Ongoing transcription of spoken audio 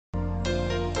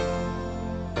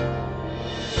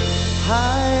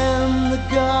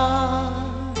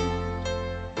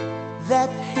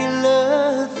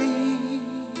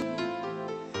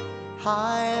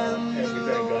And we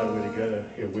thank God we're together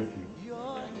here with you.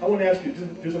 I want to ask you to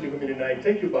do something with me tonight.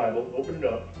 Take your Bible, open it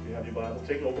up. If you have your Bible,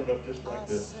 take it, open it up just like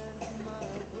this.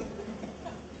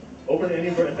 Open any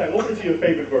verse. In fact, open it to your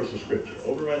favorite verse of Scripture.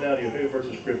 Open right now to your favorite verse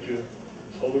of Scripture.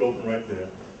 Just hold it open right there.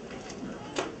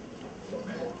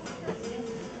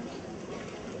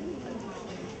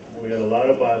 We got a lot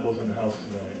of Bibles in the house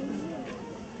tonight.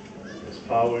 There's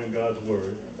power in God's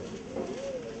Word.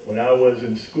 When I was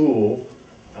in school,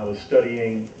 I was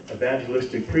studying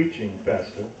evangelistic preaching,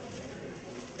 Pastor.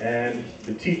 And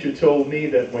the teacher told me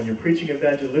that when you're preaching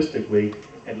evangelistically,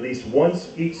 at least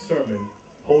once each sermon,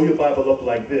 hold your Bible up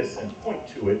like this and point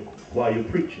to it while you're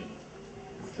preaching.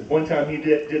 So one time he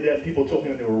did that, people told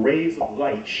me there were rays of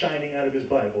light shining out of his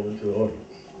Bible into the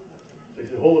audience. So he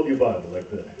said, hold up your Bible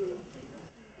like that.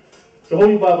 So hold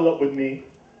your Bible up with me,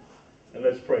 and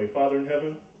let's pray. Father in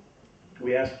heaven,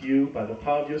 we ask you, by the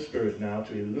power of your Spirit now,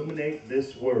 to illuminate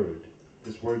this word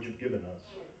you've given us,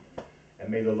 and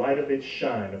may the light of it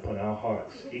shine upon our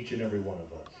hearts, each and every one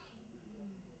of us.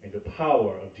 May the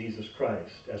power of Jesus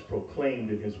Christ, as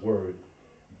proclaimed in his word,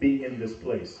 be in this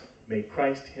place. May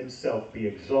Christ himself be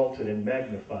exalted and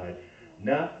magnified,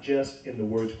 not just in the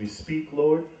words we speak,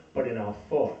 Lord, but in our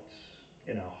thoughts,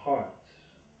 in our hearts,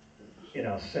 in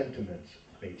our sentiments.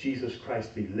 May Jesus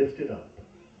Christ be lifted up,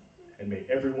 and may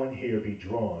everyone here be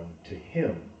drawn to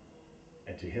him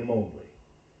and to him only.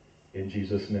 In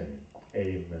Jesus' name,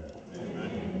 amen.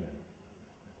 Amen.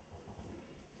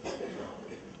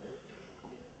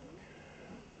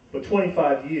 For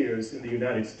 25 years in the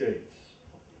United States,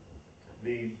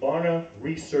 the Barna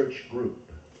Research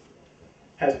Group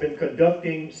has been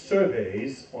conducting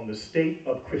surveys on the state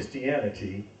of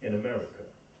Christianity in America.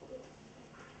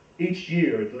 Each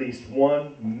year, at least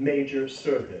one major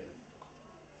survey,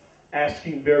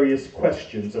 asking various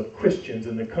questions of Christians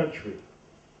in the country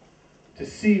to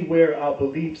see where our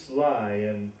beliefs lie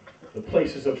and the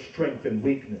places of strength and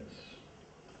weakness.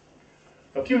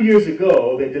 A few years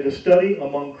ago, they did a study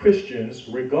among Christians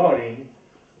regarding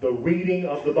the reading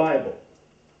of the Bible.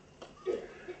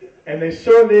 And they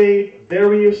surveyed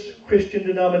various Christian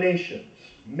denominations,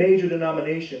 major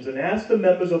denominations, and asked the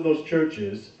members of those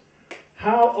churches,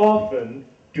 how often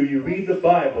do you read the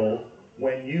Bible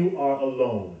when you are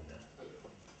alone?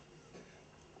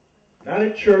 Not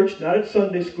at church, not at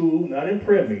Sunday school, not in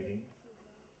prayer meeting,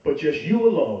 but just you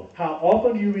alone. How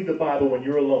often do you read the Bible when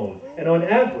you're alone? And on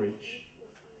average,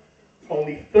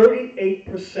 only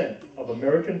 38% of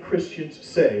American Christians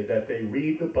say that they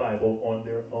read the Bible on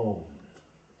their own.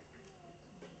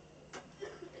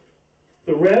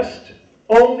 The rest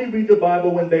only read the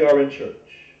Bible when they are in church.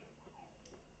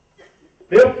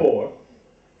 Therefore,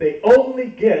 they only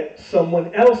get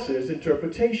someone else's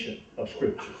interpretation of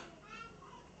Scripture,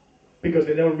 because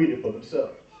they never read it for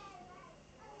themselves.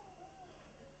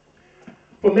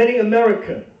 For many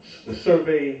Americans, the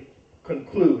survey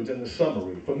concludes in the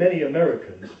summary, for many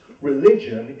Americans,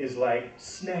 religion is like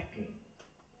snacking.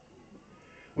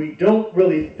 We don't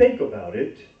really think about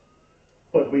it,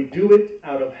 but we do it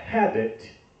out of habit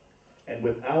and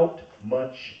without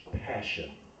much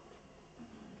passion.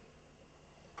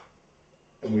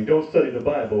 When we don't study the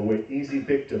Bible, we're easy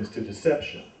victims to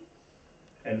deception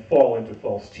and fall into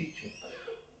false teaching.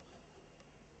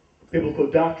 Biblical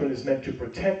doctrine is meant to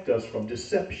protect us from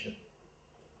deception,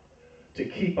 to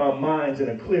keep our minds in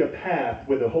a clear path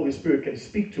where the Holy Spirit can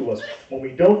speak to us. When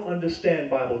we don't understand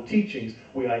Bible teachings,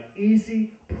 we are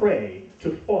easy prey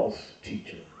to false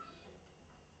teachers.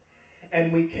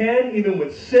 And we can, even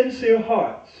with sincere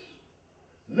hearts,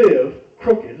 live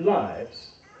crooked lives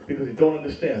because we don't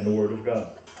understand the Word of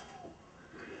God.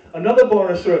 Another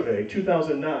Barna survey,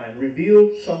 2009,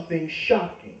 revealed something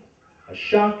shocking, a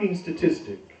shocking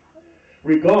statistic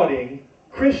regarding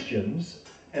Christians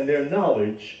and their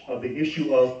knowledge of the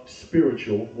issue of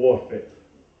spiritual warfare.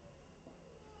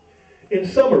 In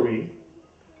summary,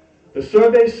 the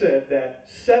survey said that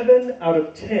 7 out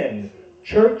of 10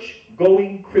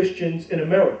 church-going Christians in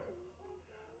America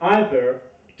either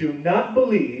do not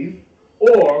believe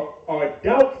or are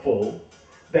doubtful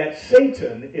that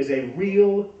Satan is a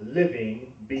real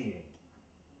living being.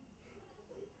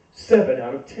 7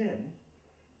 out of 10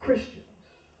 Christians.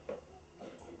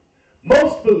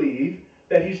 Most believe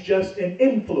that he's just an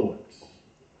influence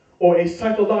or a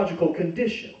psychological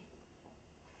condition,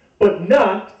 but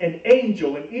not an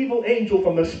angel, an evil angel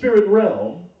from the spirit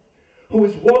realm who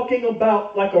is walking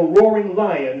about like a roaring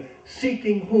lion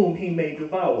seeking whom he may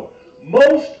devour.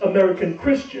 Most American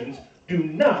Christians do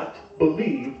not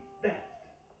believe that.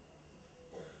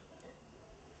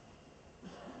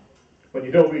 When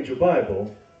you don't read your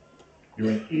Bible,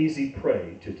 you're an easy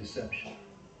prey to deception.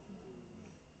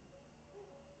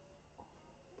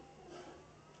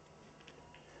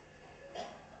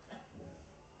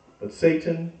 But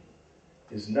Satan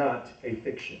is not a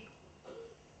fiction.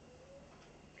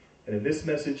 And in this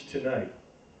message tonight,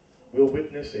 we'll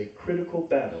witness a critical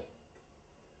battle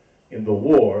in the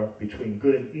war between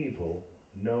good and evil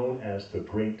known as the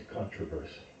Great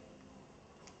Controversy.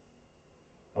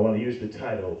 I want to use the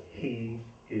title, He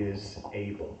is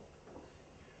Able.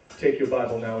 Take your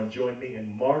Bible now and join me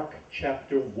in Mark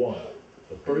chapter 1,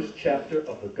 the first chapter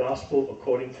of the Gospel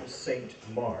according to St.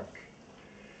 Mark,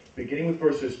 beginning with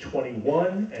verses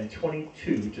 21 and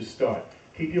 22 to start.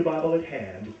 Keep your Bible at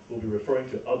hand. We'll be referring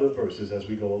to other verses as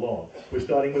we go along. We're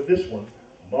starting with this one,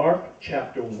 Mark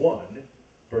chapter 1,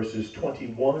 verses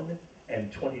 21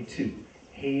 and 22.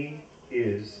 He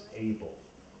is able.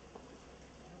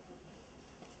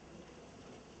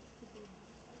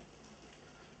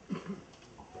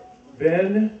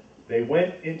 Then they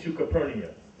went into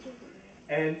Capernaum,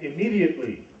 and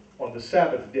immediately on the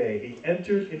Sabbath day he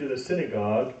entered into the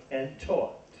synagogue and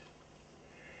taught.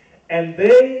 And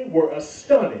they were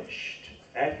astonished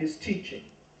at his teaching,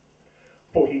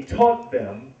 for he taught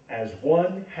them as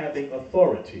one having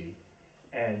authority,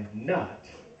 and not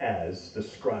as the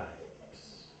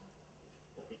scribes.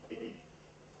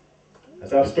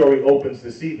 As our story opens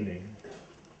this evening,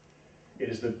 it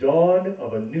is the dawn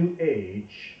of a new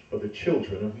age for the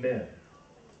children of men.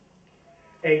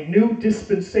 A new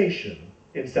dispensation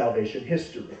in salvation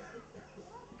history.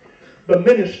 The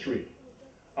ministry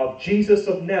of Jesus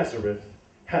of Nazareth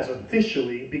has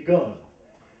officially begun,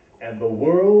 and the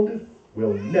world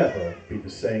will never be the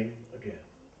same again.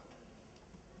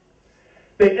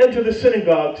 They enter the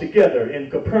synagogue together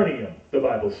in Capernaum, the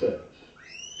Bible says.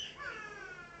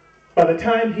 By the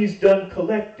time he's done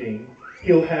collecting,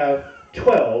 he'll have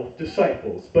 12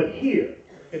 disciples. But here,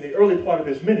 in the early part of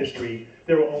his ministry,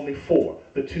 there were only 4,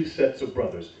 the 2 sets of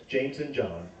brothers, James and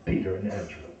John, Peter and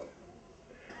Andrew.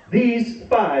 These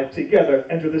 5 together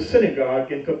enter the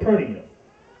synagogue in Capernaum.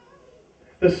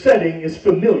 The setting is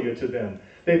familiar to them.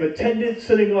 They've attended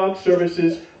synagogue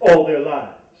services all their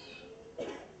lives.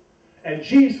 And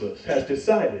Jesus has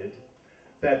decided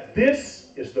that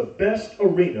this is the best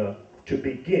arena to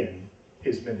begin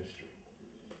his ministry.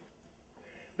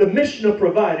 The Mishnah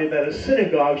provided that a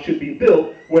synagogue should be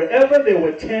built wherever there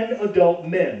were 10 adult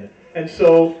men, and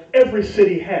so every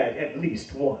city had at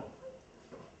least one.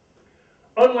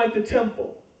 Unlike the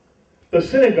temple, the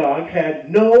synagogue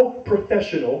had no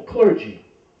professional clergy,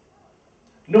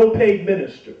 no paid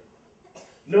minister,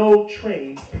 no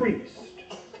trained priest.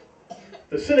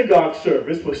 The synagogue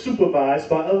service was supervised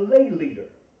by a lay leader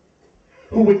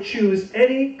who would choose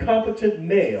any competent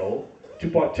male to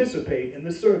participate in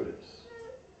the service.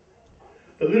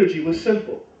 The liturgy was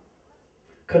simple,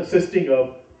 consisting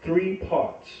of 3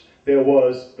 parts. There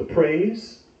was the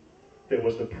praise, there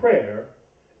was the prayer,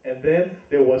 and then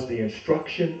there was the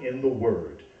instruction in the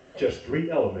word. Just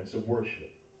 3 elements of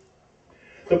worship.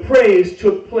 The praise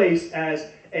took place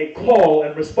as a call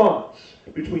and response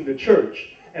between the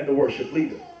church and the worship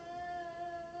leader.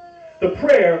 The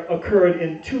prayer occurred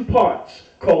in 2 parts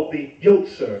called the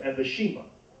Yotzer and the Shema.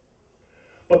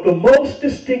 But the most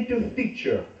distinctive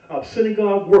feature of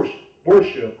synagogue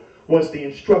worship was the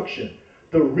instruction,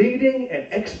 the reading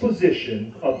and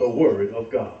exposition of the Word of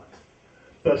God.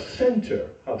 The center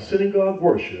of synagogue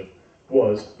worship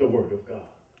was the Word of God.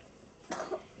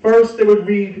 First, they would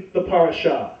read the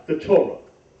parashah, the Torah,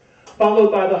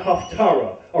 followed by the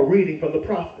haftarah, a reading from the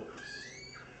prophets.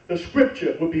 The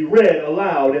scripture would be read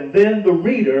aloud, and then the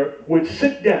reader would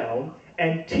sit down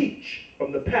and teach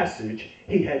from the passage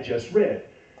he had just read.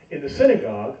 In the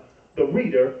synagogue, the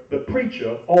reader, the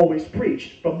preacher, always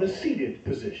preached from the seated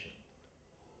position.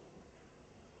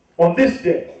 On this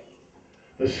day,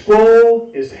 the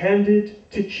scroll is handed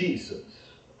to Jesus,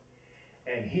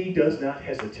 and he does not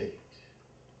hesitate.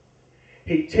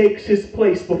 He takes his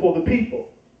place before the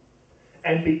people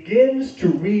and begins to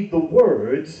read the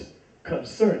words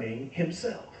concerning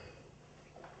himself.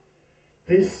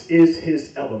 This is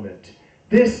his element.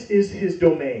 This is his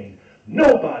domain.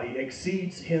 Nobody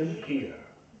exceeds him here.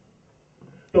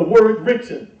 The word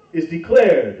written is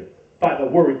declared by the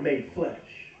word made flesh.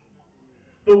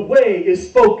 The way is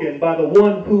spoken by the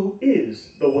one who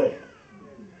is the way.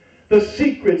 The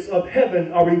secrets of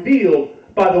heaven are revealed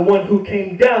by the one who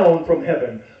came down from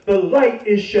heaven. The light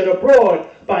is shed abroad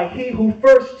by he who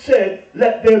first said,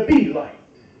 "Let there be light."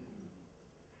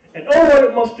 And oh, what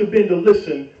it must have been to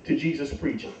listen to Jesus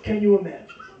preach. Can you imagine?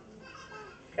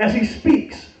 As he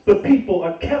speaks, the people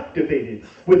are captivated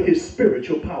with his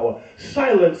spiritual power.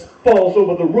 Silence falls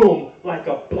over the room like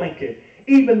a blanket.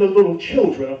 Even the little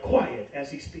children are quiet as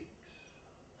he speaks.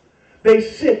 They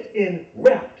sit in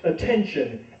rapt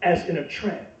attention as in a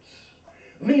trance.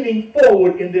 leaning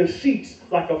forward in their seats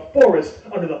like a forest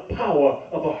under the power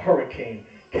of a hurricane,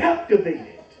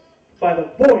 captivated by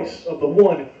the voice of the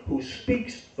one who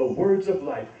speaks the words of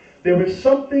life. There is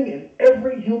something in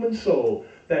every human soul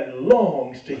that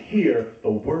longs to hear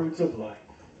the words of life.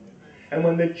 And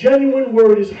when the genuine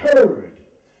word is heard,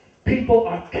 people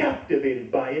are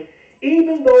captivated by it,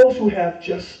 even those who have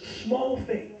just small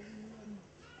faith.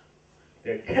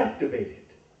 They're captivated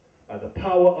by the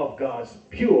power of God's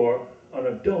pure,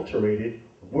 unadulterated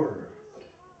word.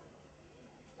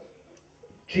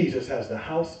 Jesus has the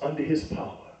house under his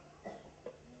power.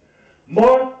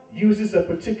 Mark uses a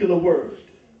particular word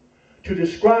to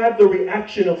describe the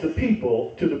reaction of the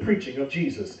people to the preaching of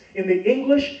Jesus. In the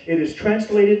English, it is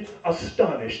translated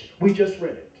astonished. We just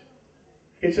read it.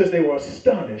 It says they were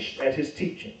astonished at his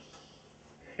teaching.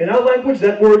 In our language,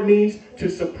 that word means to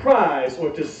surprise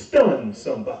or to stun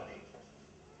somebody.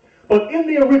 But in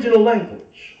the original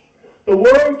language, the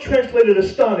word translated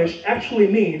astonished actually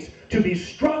means to be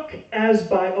struck as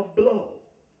by a blow.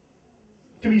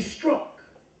 To be struck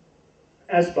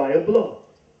as by a blow.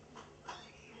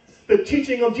 The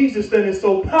teaching of Jesus then is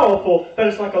so powerful that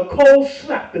it's like a cold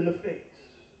slap in the face.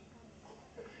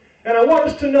 And I want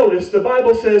us to notice the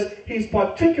Bible says he's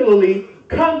particularly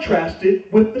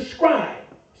contrasted with the scribes.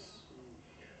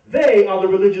 They are the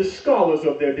religious scholars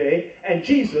of their day, and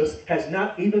Jesus has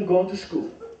not even gone to school.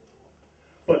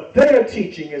 But their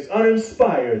teaching is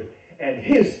uninspired, and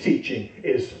his teaching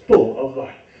is full of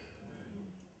life.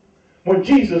 When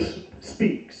Jesus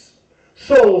speaks,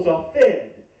 souls are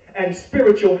fed, and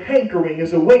spiritual hankering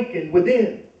is awakened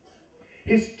within.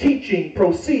 His teaching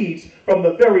proceeds from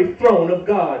the very throne of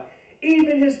God.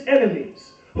 Even his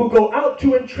enemies who go out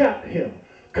to entrap him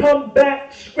come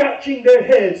back scratching their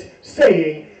heads,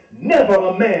 saying, "Never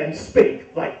a man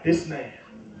spake like this man."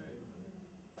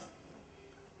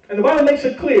 And the Bible makes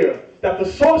it clear that the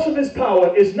source of his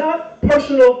power is not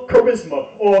personal charisma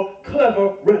or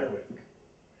clever rhetoric.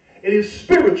 It is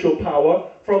spiritual power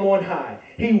from on high.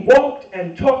 He walked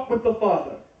and talked with the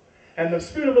Father, and the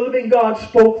Spirit of the living God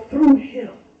spoke through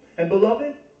him. And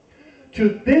beloved,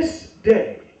 to this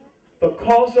day, the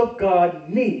cause of God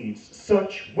needs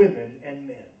such women and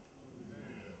men.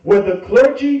 Whether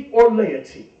clergy or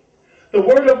laity, the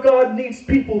Word of God needs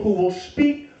people who will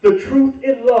speak the truth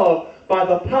in love by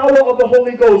the power of the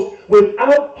Holy Ghost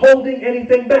without holding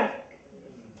anything back.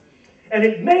 And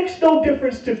it makes no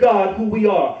difference to God who we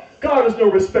are. God is no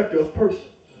respecter of persons.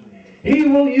 He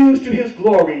will use to his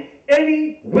glory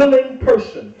any willing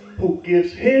person who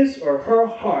gives his or her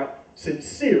heart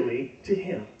sincerely to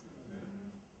him.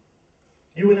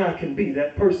 You and I can be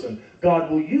that person.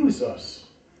 God will use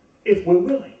us if we're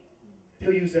willing.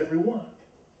 He'll use everyone.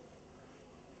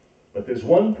 But there's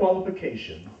one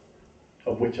qualification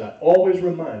of which I always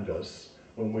remind us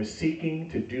when we're seeking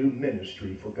to do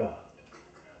ministry for God,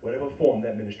 whatever form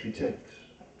that ministry takes.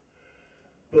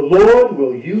 The Lord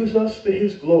will use us for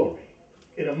his glory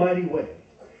in a mighty way,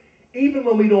 even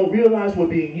when we don't realize we're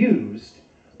being used,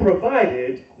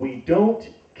 provided we don't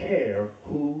care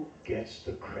who gets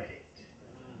the credit.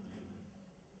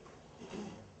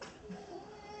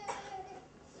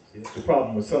 See, that's the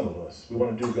problem with some of us. We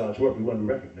want to do God's work. We want to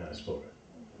be recognized for it.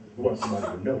 We want somebody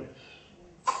to notice.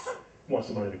 We want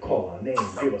somebody to call our name,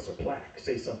 give us a plaque,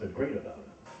 say something great about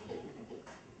it.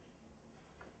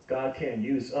 God can't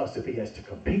use us if he has to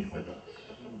compete with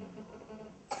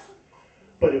us.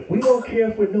 But if we don't care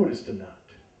if we're noticed or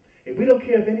not, if we don't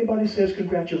care if anybody says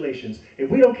congratulations, if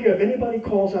we don't care if anybody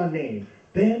calls our name,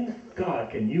 then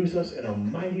God can use us in a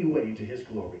mighty way to his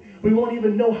glory. We won't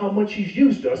even know how much he's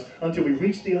used us until we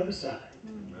reach the other side.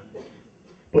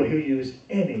 But he'll use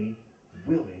any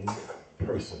willing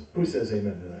person. Who says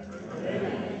amen to that?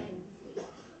 Amen.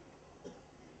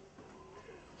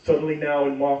 Suddenly now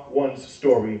in Mark 1's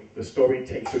story, the story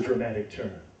takes a dramatic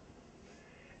turn.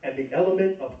 And the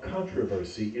element of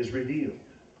controversy is revealed.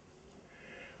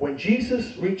 When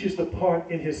Jesus reaches the part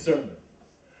in his sermon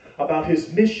about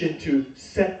his mission to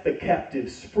set the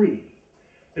captives free,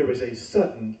 there is a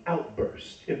sudden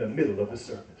outburst in the middle of the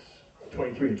service.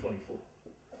 23 and 24.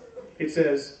 It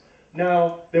says,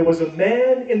 "Now there was a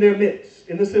man in their midst,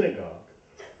 in the synagogue,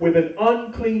 with an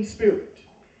unclean spirit.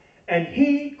 And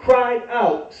he cried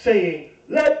out, saying,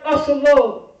 'Let us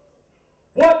alone.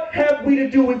 What have we to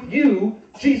do with you,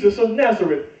 Jesus of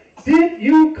Nazareth? Did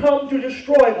you come to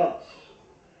destroy us?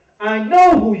 I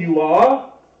know who you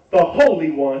are, the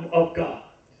Holy One of God.'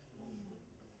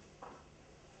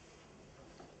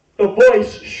 The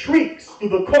voice shrieks through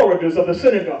the corridors of the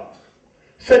synagogue,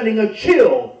 sending a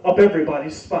chill up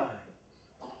everybody's spine.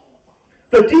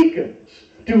 The deacons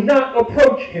do not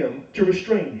approach him to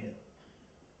restrain him.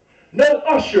 No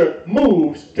usher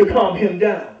moves to calm him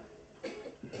down.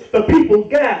 The people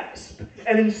gasp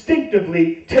and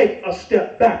instinctively take a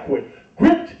step backward,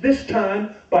 gripped this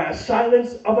time by a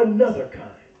silence of another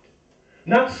kind.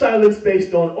 Not silence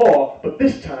based on awe, but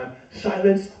this time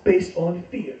silence based on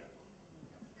fear.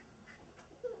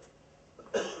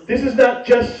 This is not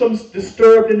just some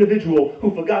disturbed individual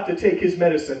who forgot to take his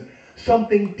medicine.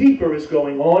 Something deeper is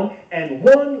going on, and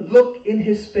one look in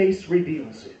his face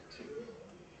reveals it.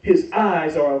 His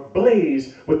eyes are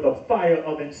ablaze with the fire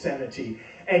of insanity.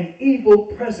 An evil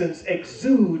presence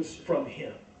exudes from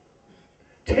him,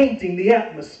 tainting the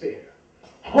atmosphere,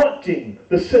 haunting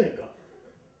the synagogue.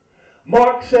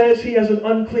 Mark says he has an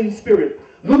unclean spirit.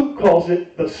 Luke calls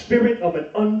it the spirit of an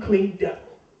unclean devil.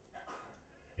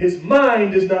 His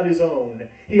mind is not his own.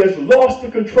 He has lost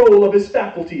the control of his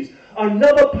faculties.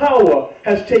 Another power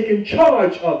has taken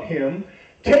charge of him,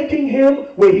 taking him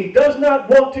where he does not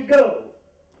want to go,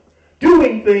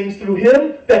 doing things through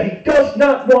him that he does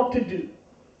not want to do.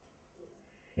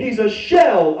 He's a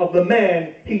shell of the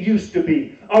man he used to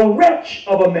be, a wretch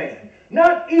of a man,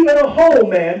 not even a whole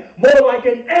man, more like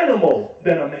an animal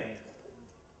than a man.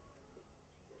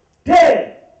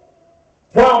 Dead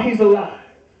while he's alive,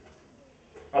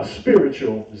 a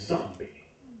spiritual zombie.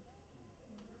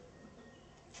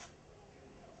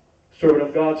 Servant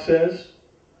of God says,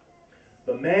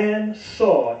 the man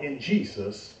saw in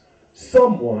Jesus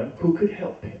someone who could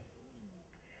help him.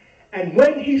 And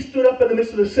when he stood up in the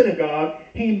midst of the synagogue,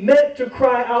 he meant to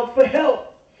cry out for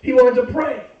help. He wanted to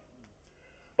pray.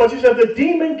 But she said the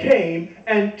demon came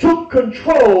and took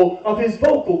control of his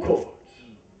vocal cords.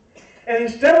 And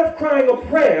instead of crying a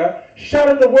prayer,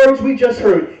 shouted the words we just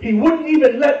heard. He wouldn't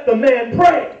even let the man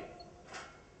pray.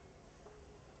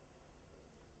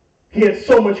 He had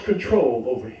so much control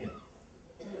over him.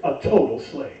 A total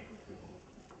slave.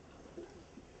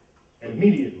 And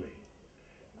immediately,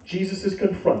 Jesus is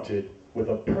confronted with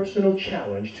a personal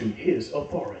challenge to his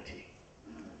authority.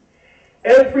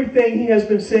 Everything he has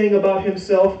been saying about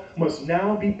himself must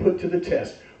now be put to the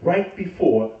test right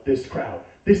before this crowd.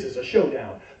 This is a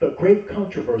showdown, the great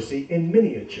controversy in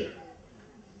miniature,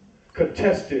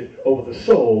 contested over the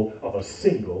soul of a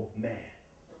single man.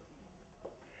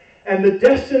 And the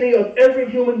destiny of every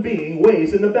human being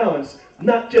weighs in the balance,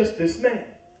 not just this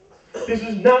man. This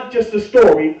is not just the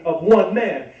story of one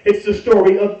man. It's the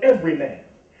story of every man.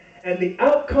 And the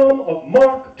outcome of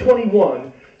Mark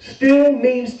 21 still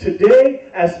means today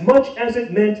as much as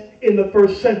it meant in the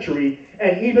first century,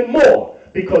 and even more,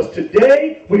 because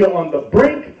today we are on the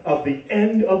brink of the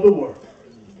end of the world.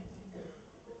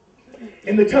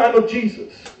 In the time of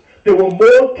Jesus, there were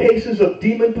more cases of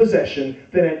demon possession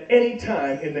than at any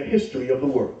time in the history of the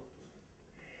world.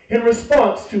 In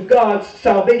response to God's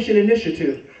salvation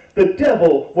initiative, the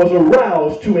devil was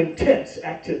aroused to intense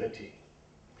activity.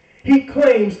 He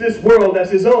claims this world as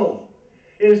his own.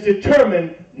 It is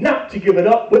determined not to give it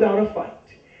up without a fight.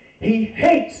 He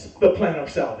hates the plan of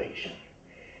salvation.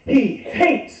 He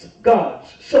hates God's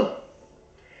Son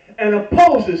and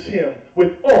opposes him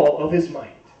with all of his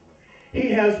might. He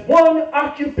has one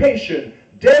occupation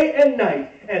day and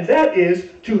night, and that is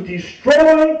to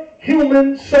destroy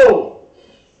human souls.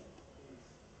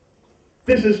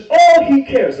 This is all he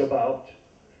cares about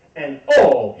and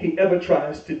all he ever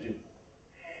tries to do.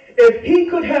 If he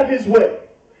could have his way,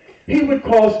 he would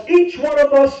cause each one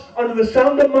of us under the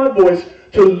sound of my voice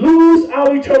to lose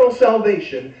our eternal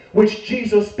salvation, which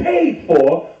Jesus paid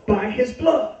for by his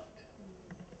blood.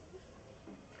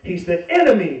 He's the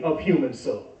enemy of human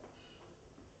souls.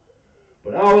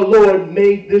 But our Lord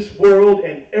made this world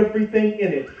and everything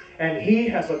in it, and he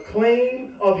has a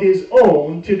claim of his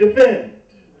own to defend.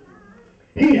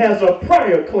 He has a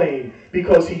prior claim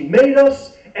because he made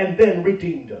us and then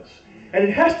redeemed us. And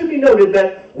it has to be noted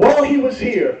that while he was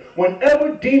here,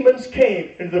 whenever demons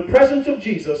came into the presence of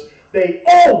Jesus, they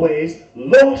always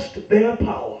lost their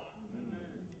power.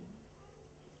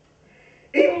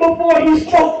 Even before he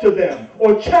spoke to them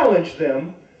or challenged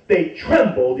them, they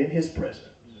trembled in his presence.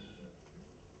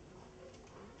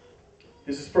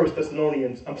 This is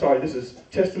this is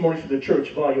Testimonies for the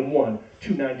Church, Volume 1,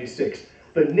 296.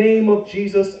 The name of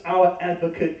Jesus, our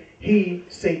advocate, he,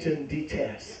 Satan,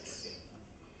 detests.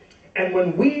 And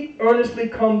when we earnestly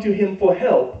come to him for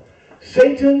help,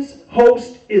 Satan's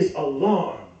host is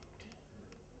alarmed.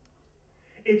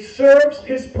 It serves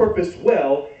his purpose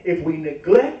well if we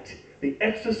neglect the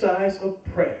exercise of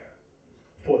prayer,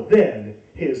 for then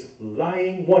his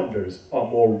lying wonders are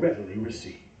more readily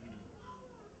received.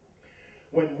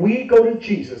 When we go to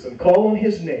Jesus and call on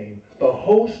his name, the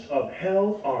hosts of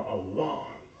hell are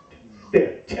alarmed.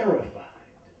 They're terrified.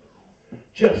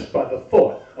 just by the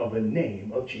thought of the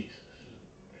name of Jesus.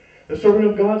 The servant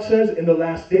of God says, in the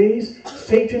last days,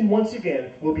 Satan once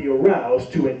again will be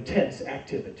aroused to intense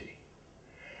activity.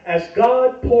 As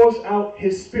God pours out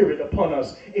his Spirit upon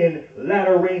us in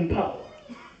latter rain power,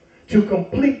 to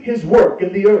complete his work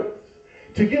in the earth,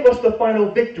 to give us the final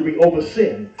victory over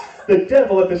sin, the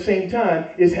devil at the same time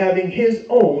is having his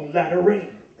own latter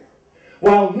rain.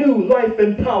 While new life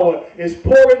and power is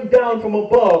pouring down from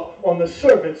above on the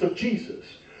servants of Jesus,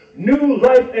 new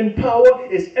life and power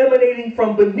is emanating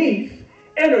from beneath,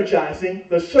 energizing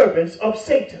the servants of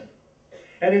Satan.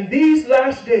 And in these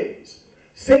last days,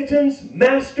 Satan's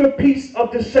masterpiece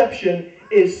of deception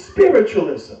is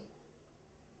spiritualism.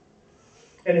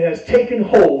 And it has taken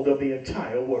hold of the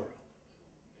entire world.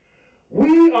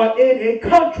 We are in a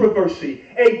controversy,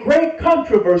 a great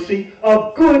controversy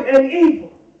of good and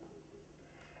evil.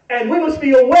 And we must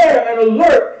be aware and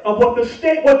alert of what's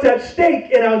at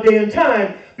stake in our day and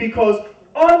time, because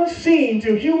unseen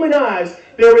to human eyes,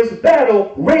 there is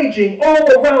battle raging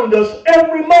all around us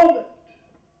every moment.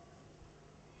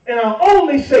 And our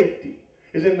only safety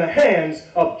is in the hands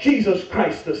of Jesus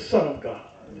Christ, the Son of God.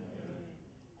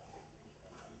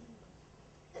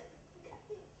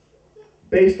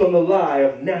 Based on the lie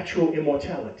of natural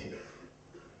immortality,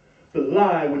 the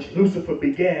lie which Lucifer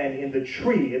began in the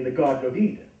tree in the Garden of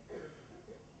Eden,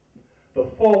 the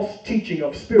false teaching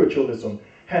of spiritualism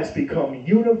has become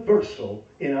universal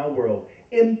in our world,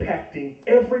 impacting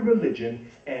every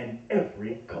religion and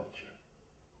every culture.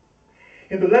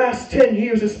 In the last 10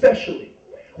 years especially,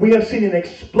 we have seen an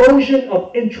explosion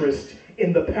of interest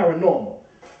in the paranormal.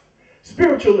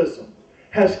 Spiritualism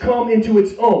has come into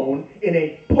its own in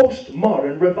a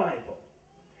postmodern revival.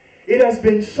 It has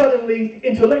been suddenly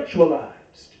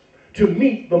intellectualized to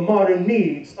meet the modern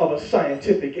needs of a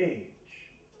scientific age.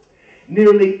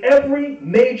 Nearly every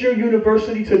major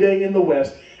university today in the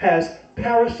West has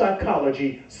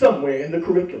parapsychology somewhere in the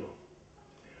curriculum.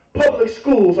 Public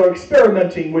schools are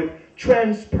experimenting with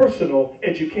transpersonal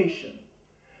education,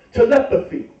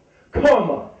 telepathy,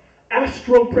 karma,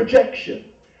 astral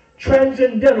projection,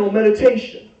 transcendental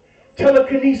meditation,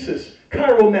 telekinesis,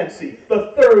 chiromancy,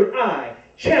 the third eye,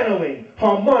 channeling,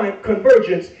 harmonic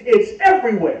convergence. It's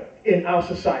everywhere in our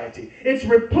society. It's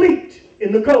replete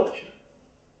in the culture.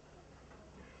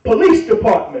 Police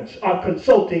departments are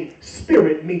consulting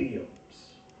spirit mediums.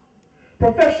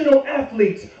 Professional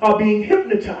athletes are being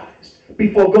hypnotized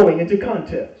before going into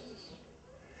contests.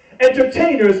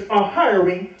 Entertainers are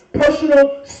hiring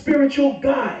personal spiritual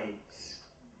guides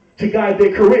to guide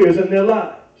their careers and their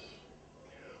lives.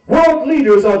 World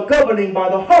leaders are governing by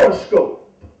the horoscope.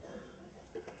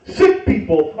 Sick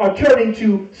people are turning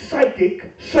to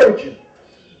psychic surgeons.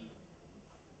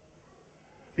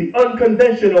 The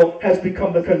unconventional has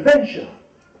become the convention,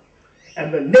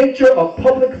 and the nature of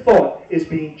public thought is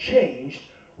being changed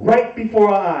right before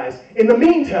our eyes. In the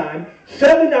meantime,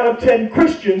 7 out of 10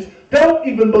 Christians don't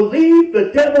even believe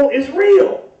the devil is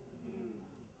real.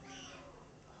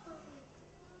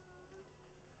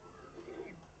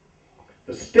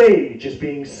 The stage is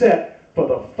being set for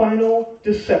the final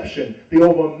deception, the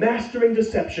overmastering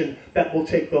deception that will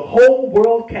take the whole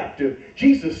world captive.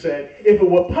 Jesus said, if it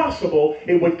were possible,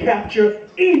 it would capture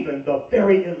even the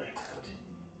very elect.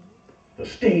 The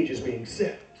stage is being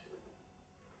set.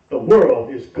 The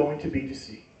world is going to be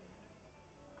deceived.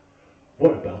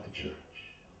 What about the church?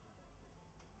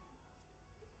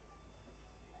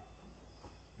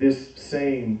 This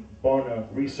same Barna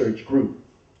research group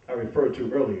I referred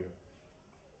to earlier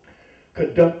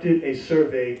conducted a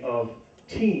survey of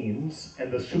teens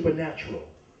and the supernatural,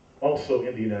 also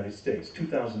in the United States,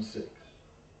 2006.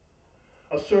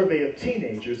 A survey of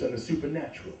teenagers and the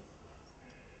supernatural.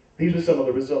 These are some of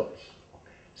the results.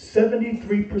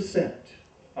 73%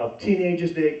 of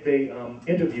teenagers they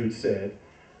interviewed said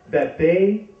that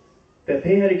they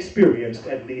had experienced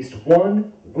at least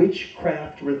one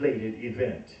witchcraft-related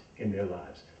event in their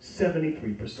lives.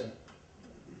 73%.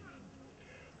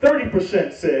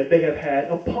 30% said they have had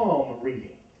a palm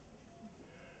reading.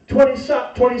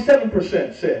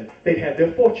 27% said they'd had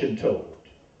their fortune told.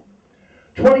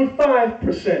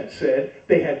 25% said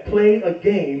they had played a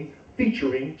game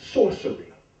featuring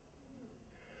sorcery.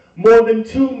 More than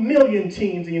 2 million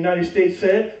teens in the United States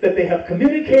said that they have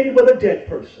communicated with a dead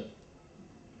person.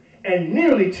 And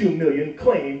nearly 2 million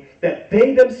claim that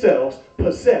they themselves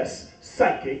possess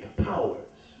psychic powers.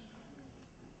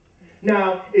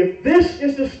 Now, if this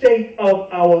is the state of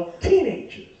our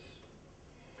teenagers,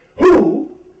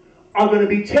 who are going to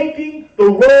be taking the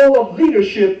role of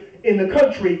leadership in the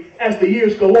country as the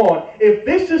years go on, if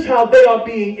this is how they are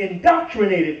being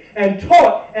indoctrinated and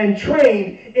taught and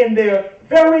trained in their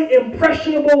very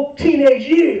impressionable teenage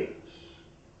years,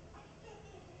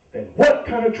 then what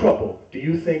kind of trouble do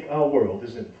you think our world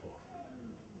is in for?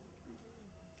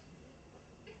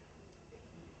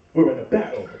 We're in a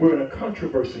battle. We're in a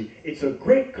controversy. It's a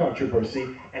great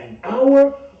controversy, and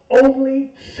our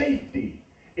only safety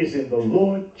is in the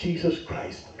Lord Jesus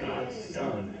Christ, God's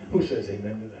Son. Who says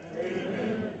amen to that?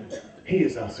 Amen. He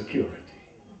is our security.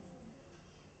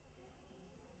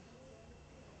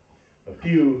 A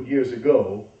few years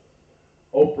ago,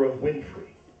 Oprah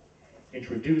Winfrey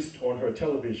introduced on her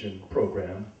television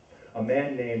program a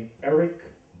man named Eric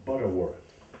Butterworth,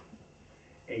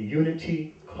 a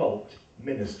unity cult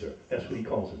minister. That's what he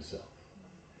calls himself,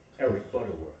 Eric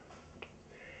Butterworth.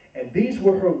 And these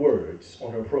were her words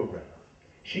on her program.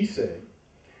 She said,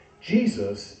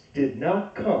 Jesus did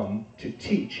not come to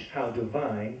teach how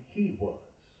divine he was,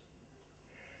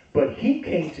 but he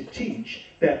came to teach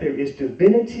that there is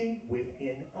divinity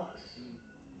within us.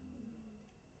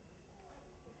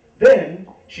 Then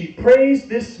she praised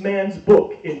this man's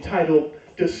book entitled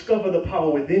Discover the Power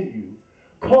Within You,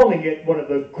 calling it one of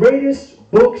the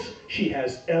greatest books she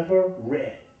has ever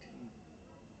read.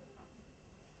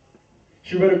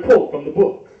 She read a quote from the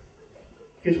book.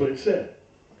 Here's what it said.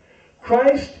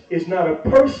 Christ is not a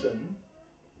person,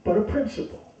 but a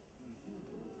principle.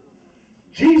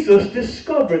 Jesus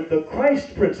discovered the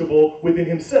Christ principle within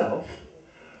himself,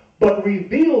 but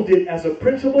revealed it as a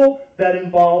principle that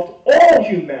involved all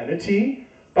humanity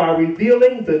by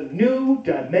revealing the new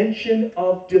dimension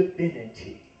of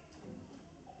divinity.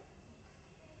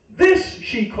 This,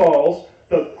 she calls,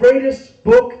 the greatest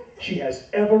book she has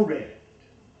ever read.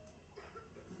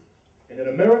 And in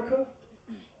America,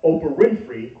 Oprah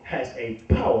Winfrey has a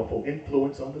powerful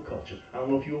influence on the culture. I don't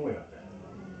know if you're aware of that.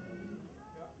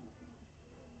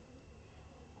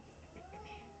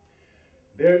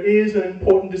 There is an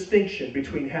important distinction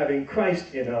between having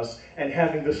Christ in us and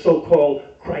having the so-called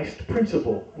Christ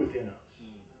principle within us.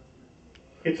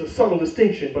 It's a subtle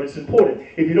distinction, but it's important.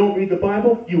 If you don't read the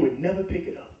Bible, you would never pick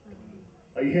it up.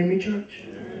 Are you hearing me, church?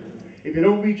 If you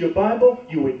don't read your Bible,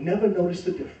 you would never notice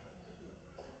the difference.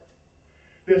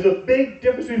 There's a big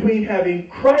difference between having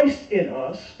Christ in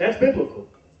us, that's biblical,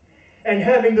 and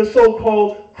having the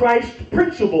so-called Christ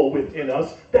principle within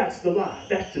us, that's the lie,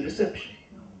 that's the deception.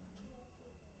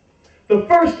 The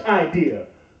first idea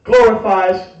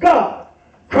glorifies God,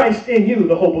 Christ in you,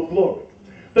 the hope of glory.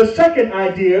 The second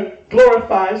idea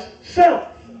glorifies self.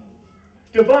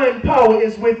 Divine power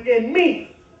is within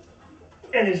me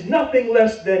and is nothing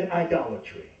less than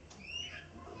idolatry.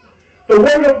 The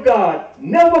Word of God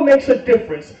never makes a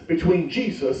difference between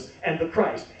Jesus and the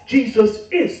Christ. Jesus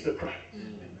is the Christ,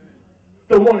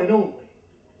 the one and only.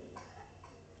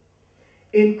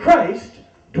 In Christ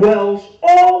dwells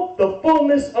all the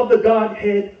fullness of the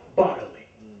Godhead bodily.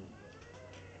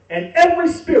 And every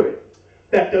spirit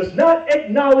that does not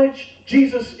acknowledge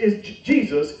Jesus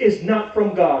is not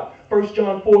from God. 1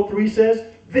 John 4:3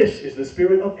 says, this is the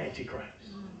spirit of Antichrist.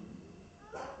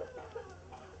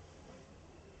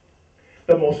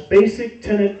 The most basic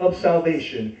tenet of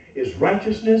salvation is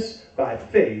righteousness by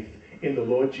faith in the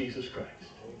Lord Jesus Christ.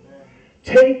 Amen.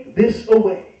 Take this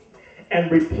away and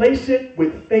replace it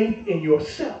with faith in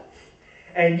yourself,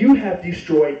 and you have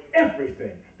destroyed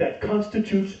everything that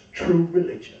constitutes true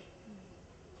religion.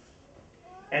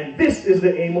 And this is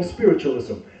the aim of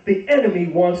spiritualism. The enemy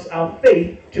wants our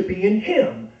faith to be in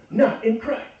him, not in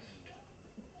Christ.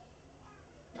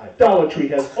 Idolatry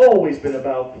has always been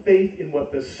about faith in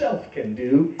what the self can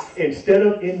do instead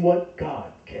of in what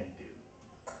God can do.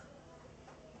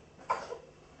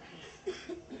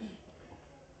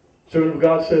 Servant of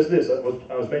God says this. I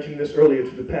was mentioning this earlier to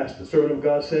the pastor. Servant of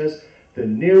God says, the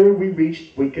nearer we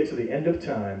get to the end of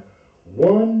time,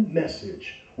 one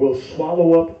message will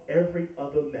swallow up every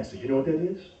other message. You know what that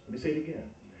is? Let me say it again.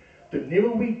 The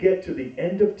nearer we get to the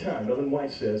end of time, Ellen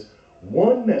White says,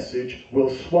 one message will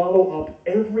swallow up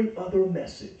every other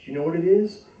message. You know what it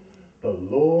is? The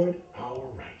Lord our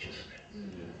righteousness.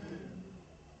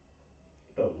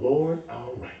 The Lord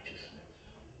our righteousness.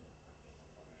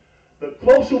 The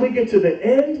closer we get to the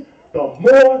end, the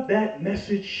more that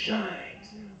message shines.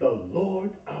 The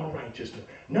Lord our righteousness.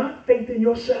 Not faith in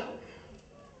yourself,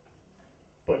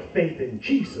 but faith in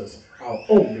Jesus, our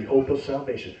only hope of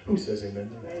salvation. Who says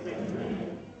amen?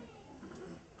 Amen.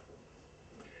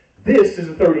 This is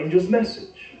the third angel's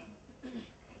message.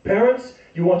 Parents,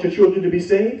 you want your children to be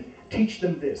saved? Teach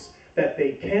them this, that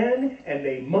they can and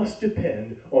they must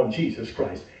depend on Jesus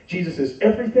Christ. Jesus is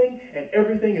everything, and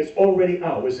everything is already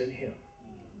ours in him.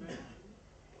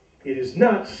 It is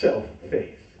not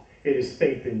self-faith. It is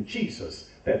faith in Jesus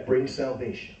that brings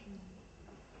salvation.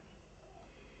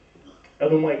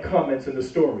 Ellen White comments in the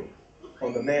story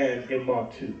on the man in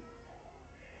Mark 2.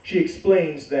 She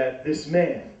explains that this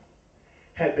man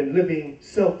had been living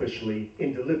selfishly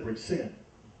in deliberate sin.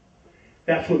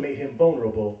 That's what made him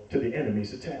vulnerable to the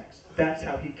enemy's attacks. That's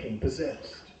how he came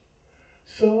possessed.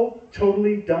 So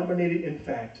totally dominated, in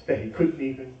fact, that he couldn't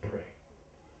even pray.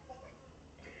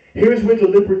 Here's where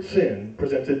deliberate sin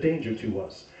presents a danger to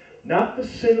us. Not the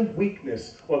sin of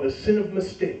weakness or the sin of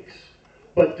mistakes,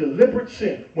 but deliberate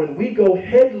sin. When we go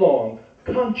headlong,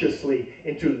 consciously,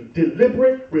 into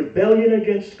deliberate rebellion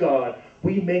against God,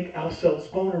 we make ourselves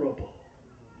vulnerable.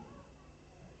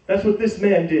 That's what this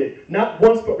man did. Not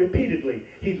once, but repeatedly.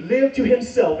 He lived to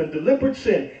himself in deliberate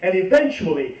sin, and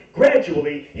eventually,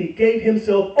 gradually, he gave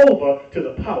himself over to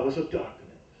the powers of darkness.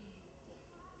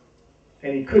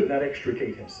 And he could not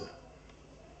extricate himself.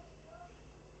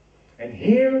 And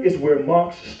here is where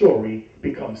Mark's story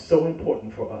becomes so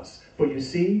important for us. For you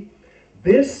see,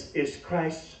 this is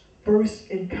Christ's first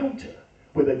encounter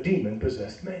with a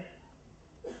demon-possessed man.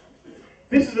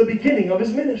 This is the beginning of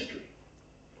his ministry.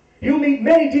 He'll meet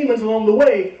many demons along the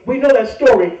way. We know that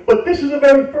story, but this is the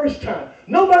very first time.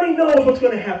 Nobody knows what's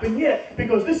going to happen yet,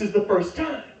 because this is the first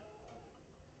time.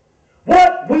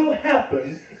 What will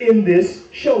happen in this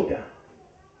showdown?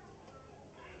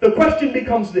 The question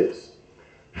becomes this: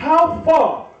 how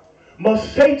far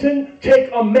must Satan take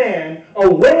a man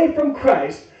away from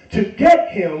Christ to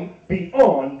get him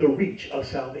beyond the reach of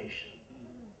salvation?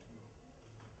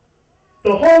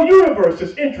 The whole universe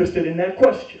is interested in that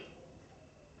question.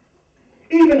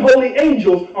 Even holy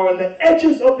angels are on the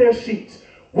edges of their seats,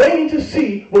 waiting to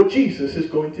see what Jesus is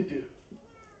going to do.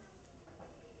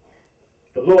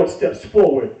 The Lord steps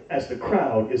forward as the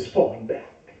crowd is falling back.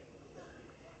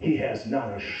 He has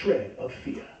not a shred of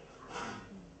fear.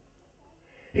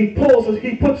 He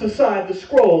puts aside the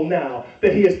scroll now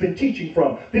that he has been teaching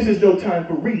from. This is no time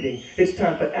for reading. It's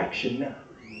time for action now.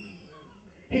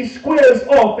 He squares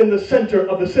off in the center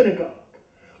of the synagogue,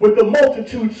 with the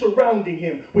multitude surrounding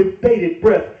him with bated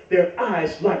breath, their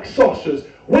eyes like saucers,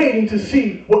 waiting to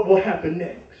see what will happen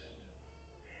next.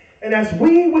 And as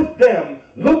we with them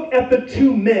look at the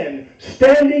two men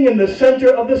standing in the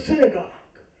center of the synagogue,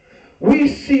 we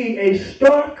see a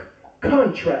stark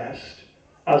contrast,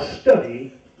 a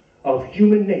study of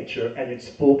human nature and its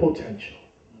full potential.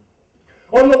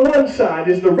 On the one side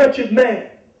is the wretched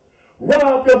man,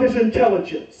 robbed of his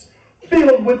intelligence,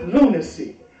 filled with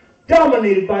lunacy,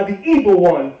 dominated by the evil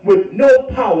one with no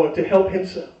power to help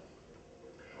himself.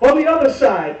 On the other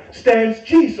side stands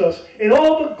Jesus in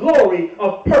all the glory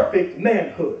of perfect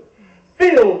manhood,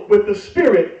 filled with the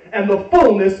Spirit and the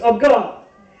fullness of God.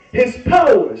 His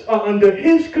powers are under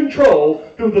his control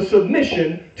through the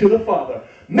submission to the Father.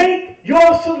 Make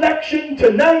your selection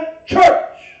tonight,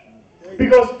 church,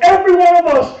 because every one of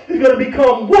us is going to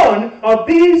become one of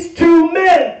these two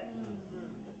men.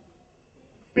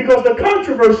 Because the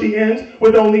controversy ends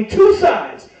with only two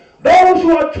sides: those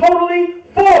who are totally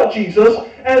for Jesus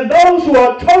and those who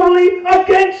are totally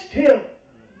against him.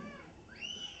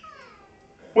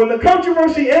 When the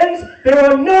controversy ends, there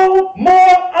are no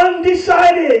more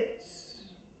undecideds.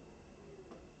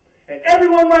 And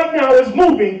everyone right now is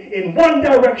moving in one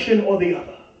direction or the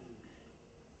other.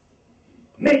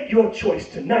 Make your choice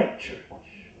tonight, church.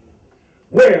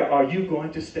 Where are you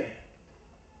going to stand?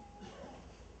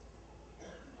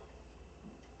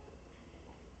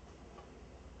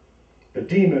 The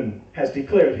demon has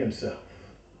declared himself.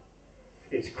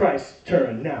 It's Christ's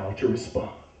turn now to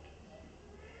respond.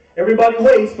 Everybody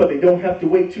waits, but they don't have to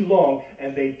wait too long,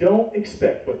 and they don't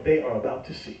expect what they are about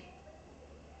to see.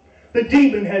 The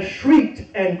demon has shrieked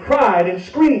and cried and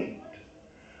screamed,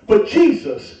 but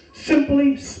Jesus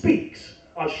simply speaks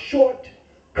a short,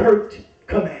 curt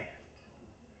command.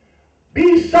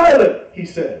 Be silent, he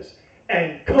says,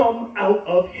 and come out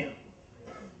of him.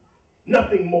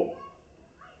 Nothing more.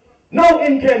 No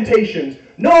incantations,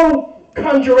 no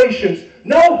conjurations,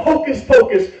 no hocus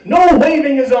pocus, no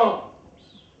waving his arms.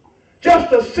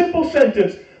 Just a simple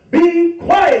sentence: be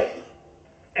quiet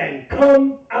and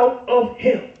come out of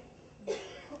him.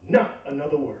 Not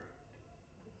another word.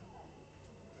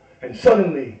 And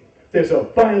suddenly there's a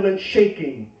violent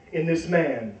shaking in this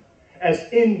man as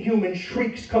inhuman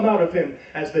shrieks come out of him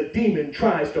as the demon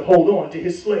tries to hold on to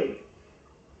his slave.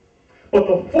 But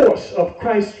the force of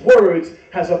Christ's words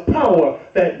has a power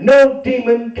that no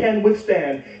demon can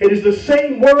withstand. It is the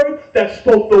same word that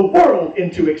spoke the world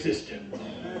into existence.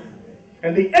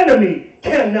 And the enemy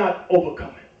cannot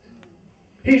overcome it.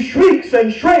 He shrieks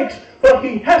and shrieks, but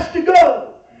he has to go.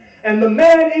 And the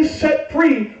man is set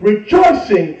free,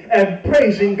 rejoicing and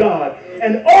praising God.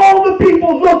 And all the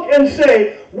people look and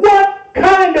say, "What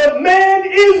kind of man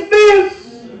is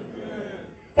this?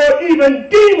 For even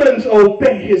demons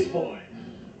obey his voice.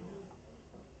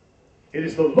 It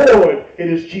is the Lord, it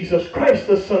is Jesus Christ,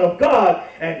 the Son of God,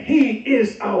 and he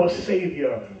is our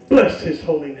Savior. Bless his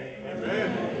holy name.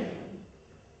 Amen.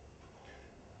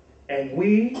 And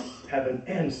we have an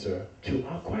answer to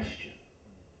our question.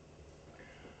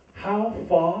 How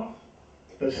far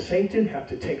does Satan have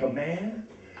to take a man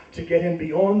to get him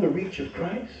beyond the reach of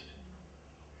Christ?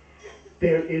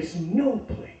 There is no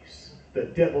place the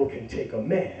devil can take a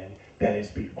man that is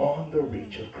beyond the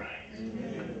reach of Christ.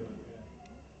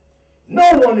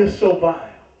 No one is so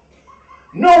vile.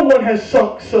 No one has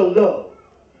sunk so low.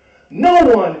 No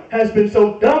one has been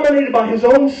so dominated by his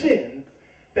own sin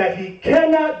that he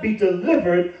cannot be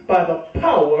delivered by the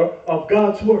power of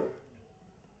God's word.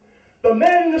 The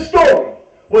man in the story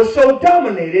was so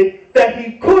dominated that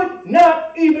he could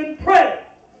not even pray.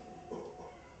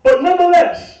 But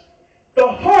nonetheless,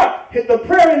 the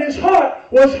prayer in his heart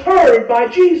was heard by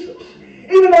Jesus.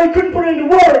 Even though he couldn't put it into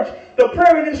words, the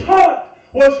prayer in his heart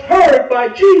was heard by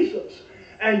Jesus.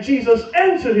 And Jesus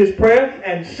answered his prayer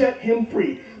and set him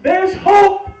free. There's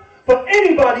hope for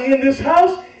anybody in this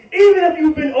house, even if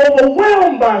you've been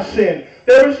overwhelmed by sin.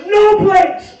 There is no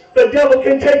place the devil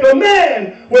can take a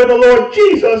man where the Lord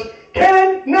Jesus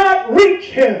cannot reach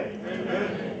him.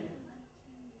 Amen.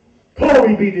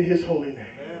 Glory be to his holy name.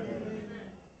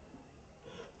 Amen.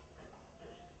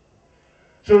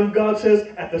 So God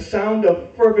says, at the sound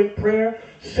of fervent prayer,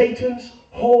 Satan's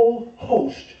whole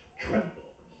host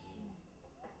trembles.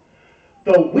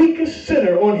 The weakest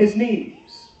sinner on his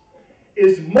knees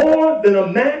is more than a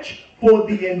match for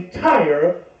the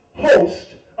entire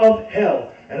host of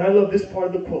hell. And I love this part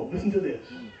of the quote. Listen to this.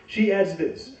 She adds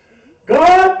this.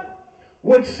 God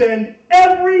would send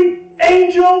every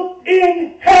angel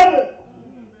in heaven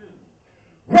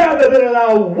rather than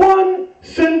allow one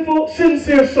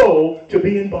sincere soul to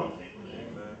be in bondage.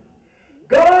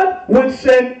 God would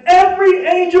send every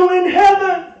angel in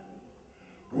heaven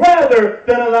rather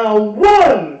than allow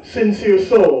one sincere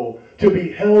soul to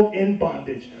be held in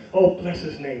bondage. Oh, bless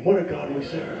his name. What a God we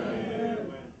serve.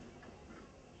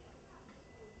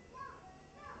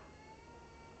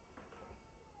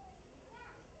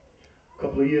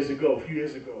 A few years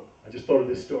ago, I just thought of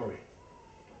this story.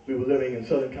 We were living in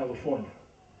Southern California.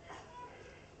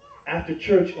 After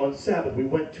church on Sabbath, we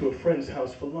went to a friend's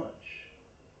house for lunch.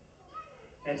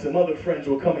 And some other friends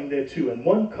were coming there too. And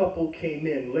one couple came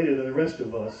in later than the rest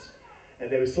of us,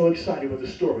 and they were so excited with the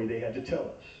story they had to tell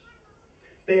us.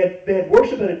 They had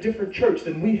worshiped at a different church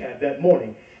than we had that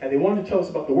morning, and they wanted to tell us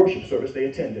about the worship service they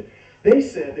attended. They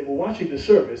said they were watching the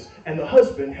service, and the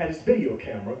husband had his video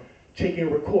camera taking a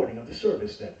recording of the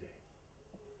service that day.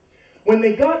 When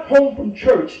they got home from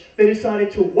church, they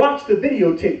decided to watch the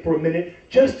videotape for a minute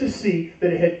just to see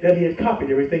that he had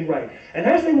copied everything right. And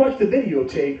as they watched the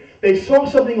videotape, they saw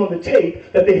something on the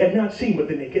tape that they had not seen with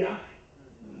the naked eye.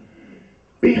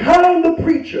 Behind the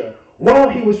preacher, while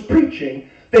he was preaching,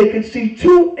 they could see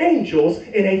two angels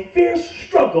in a fierce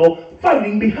struggle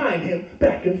fighting behind him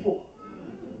back and forth.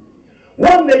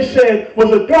 One, they said,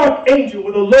 was a dark angel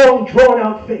with a long,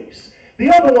 drawn-out face. The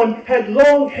other one had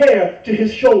long hair to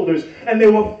his shoulders, and they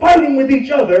were fighting with each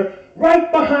other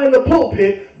right behind the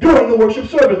pulpit during the worship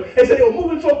service. They said they were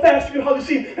moving so fast you could hardly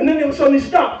see them, and then they would suddenly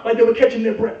stop like they were catching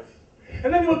their breath.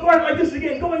 And then they would go at it like this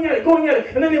again, going at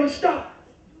it, and then they would stop.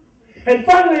 And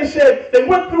finally they said they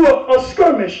went through a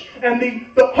skirmish, and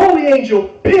the holy angel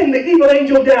pinned the evil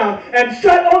angel down and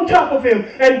sat on top of him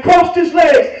and crossed his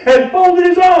legs and folded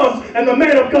his arms, and the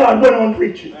man of God went on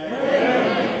preaching.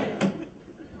 Amen.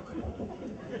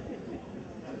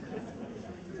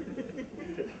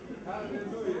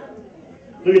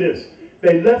 Look at this.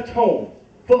 They left home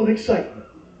full of excitement.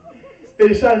 They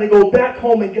decided to go back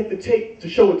home and get the tape to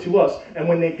show it to us, and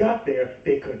when they got there,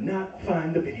 they could not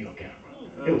find the video camera.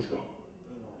 It was gone.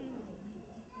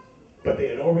 But they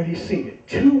had already seen it.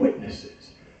 Two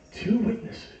witnesses.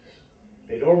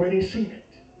 They'd already seen it.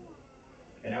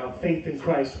 And our faith in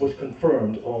Christ was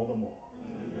confirmed all the more.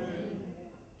 Amen.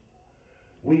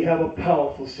 We have a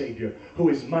powerful Savior who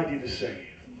is mighty to save.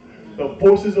 The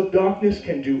forces of darkness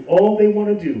can do all they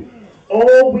want to do.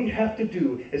 All we have to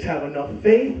do is have enough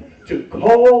faith to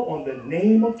call on the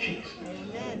name of Jesus.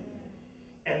 Amen.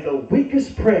 And the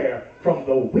weakest prayer from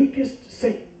the weakest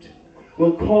saint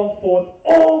will call forth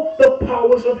all the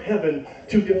powers of heaven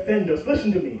to defend us.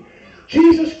 Listen to me.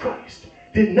 Jesus Christ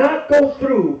did not go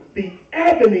through the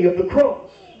agony of the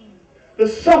cross, the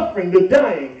suffering, the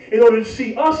dying, in order to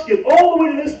see us get all the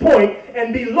way to this point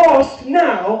and be lost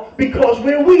now because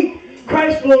we're weak.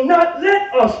 Christ will not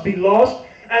let us be lost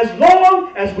as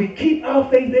long as we keep our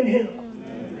faith in Him.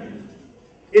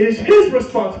 It is his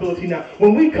responsibility now.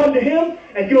 When we come to him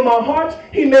and give him our hearts,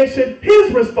 he makes it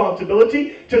his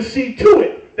responsibility to see to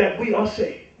it that we are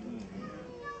saved.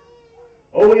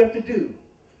 All we have to do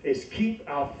is keep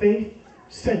our faith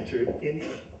centered in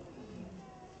him.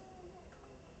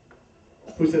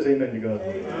 Who says amen to God?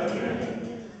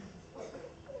 Amen.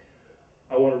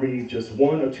 I want to read just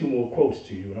one or two more quotes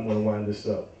to you, and I'm going to wind this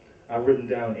up. I've written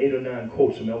down 8 or 9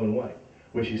 quotes from Ellen White,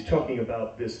 where she's talking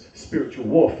about this spiritual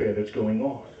warfare that's going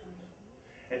on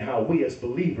and how we as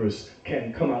believers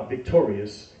can come out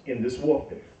victorious in this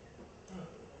warfare.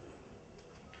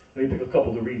 Let me pick a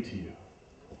couple to read to you.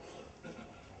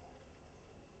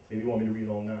 Maybe you want me to read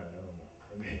all 9, I don't know.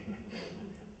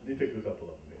 Let me pick a couple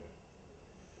of them here.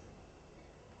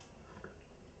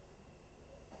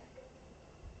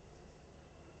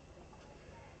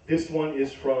 This one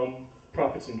is from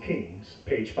Prophets and Kings,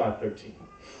 page 513.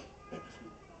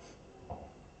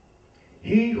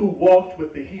 He who walked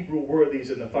with the Hebrew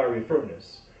worthies in the fiery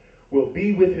furnace will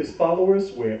be with his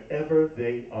followers wherever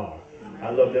they are.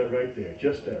 I love that right there.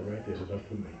 Just that right there is enough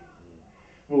for me.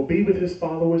 Will be with his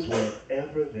followers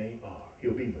wherever they are.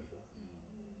 He'll be with us.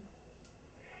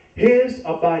 His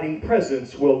abiding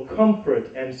presence will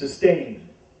comfort and sustain.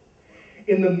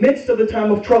 In the midst of the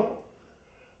time of trouble,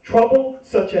 trouble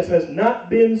such as has not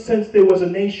been since there was a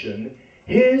nation,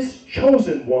 his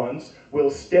chosen ones will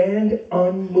stand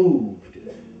unmoved.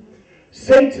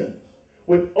 Satan,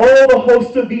 with all the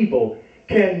hosts of evil,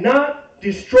 cannot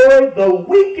destroy the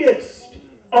weakest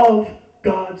of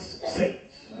God's saints.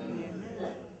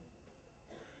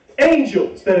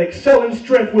 Angels that excel in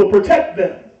strength will protect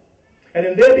them. And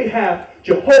in their behalf,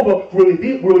 Jehovah will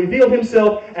reveal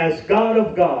himself as God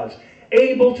of gods,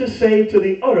 able to save to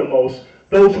the uttermost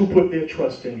those who put their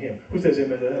trust in him. Who says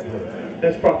amen to that word?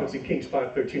 That's Prophets in Kings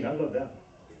 5:13. I love that one.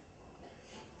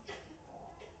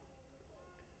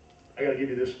 I got to give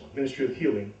you this one. Ministry of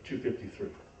Healing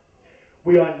 2:53.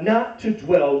 We are not to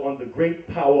dwell on the great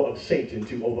power of Satan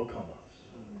to overcome us.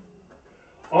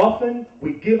 Often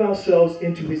we give ourselves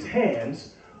into his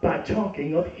hands by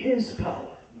talking of his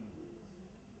power.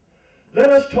 Let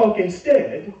us talk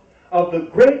instead of the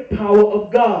great power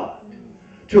of God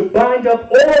to bind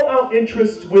up all our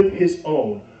interests with his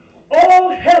own. All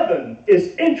heaven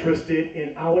is interested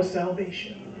in our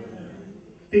salvation.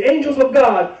 The angels of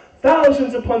God,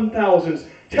 thousands upon thousands,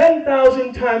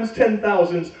 10,000 times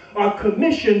 10,000s, are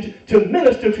commissioned to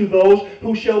minister to those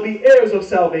who shall be heirs of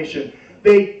salvation.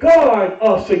 They guard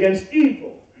us against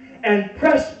evil and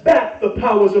press back the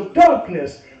powers of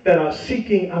darkness that are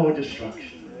seeking our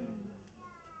destruction.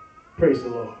 Praise the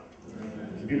Lord.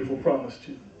 It's a beautiful promise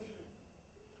too.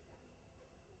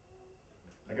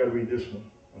 I got to read this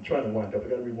one. I'm trying to wind up. I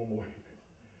got to read one more.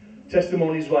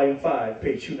 Testimonies, volume 5,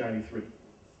 page 293.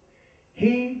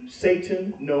 He,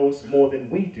 Satan, knows more than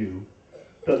we do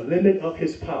the limit of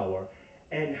his power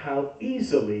and how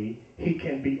easily he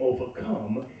can be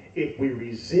overcome if we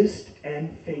resist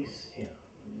and face him.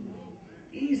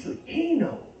 Easily. He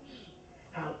knows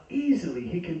how easily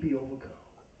he can be overcome.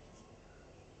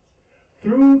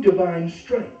 Through divine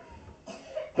strength,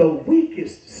 the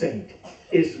weakest saint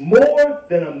is more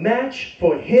than a match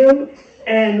for him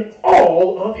and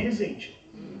all of his angels.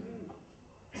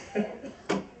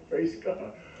 Praise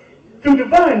God. Through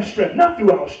divine strength, not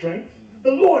through our strength.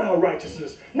 The Lord our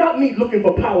righteousness, not me looking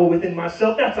for power within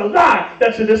myself. That's a lie.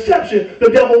 That's a deception.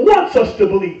 The devil wants us to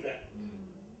believe that.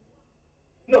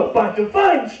 No, by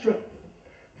divine strength,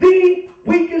 the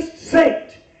weakest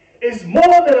saint is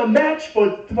more than a match for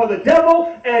the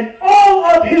devil and all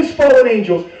of his fallen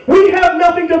angels. We have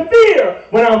nothing to fear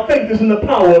when our faith is in the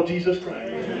power of Jesus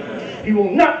Christ. Amen. He will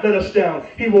not let us down.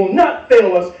 He will not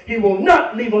fail us. He will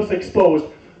not leave us exposed.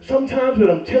 Sometimes when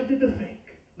I'm tempted to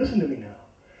think, listen to me now.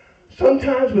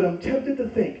 Sometimes when I'm tempted to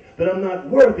think that I'm not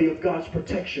worthy of God's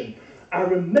protection, I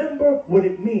remember what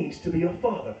it means to be a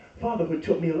father. Fatherhood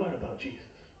taught me a lot about Jesus.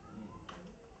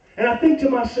 And I think to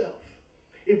myself,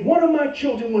 if one of my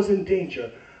children was in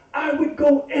danger, I would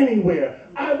go anywhere.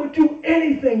 I would do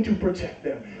anything to protect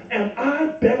them. Am I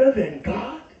better than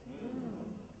God?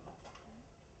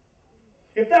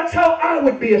 If that's how I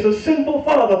would be as a sinful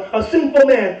father, a sinful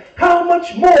man, how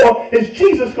much more is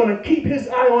Jesus going to keep his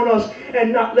eye on us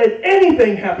and not let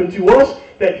anything happen to us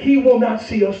that he will not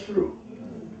see us through?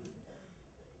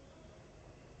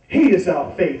 He is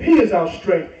our faith. He is our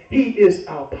strength. He is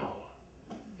our power.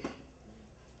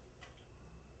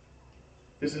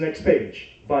 This is the next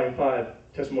page, volume 5,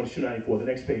 Testimonies 294, the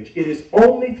next page. It is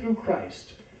only through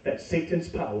Christ that Satan's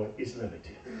power is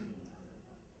limited.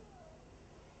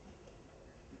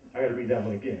 I got to read that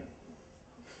one again.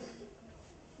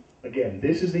 Again,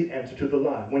 this is the answer to the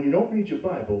lie. When you don't read your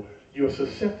Bible, you're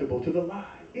susceptible to the lie,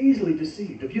 easily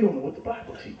deceived if you don't know what the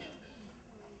Bible teaches.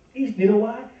 You know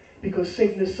why? Because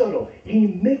Satan is subtle. He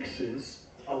mixes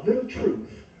a little truth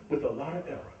with a lot of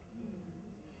error.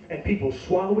 And people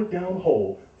swallow it down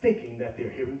whole, thinking that they're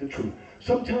hearing the truth.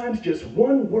 Sometimes just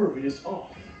one word is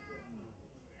off,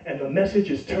 and the message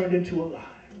is turned into a lie.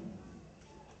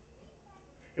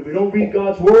 If we don't read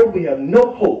God's word, we have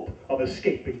no hope of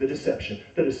escaping the deception.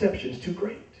 The deception is too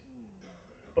great.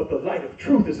 But the light of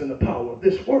truth is in the power of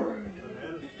this word.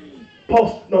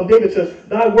 David says,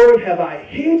 thy word have I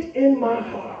hid in my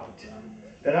heart,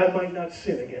 that I might not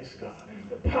sin against God.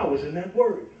 The power is in that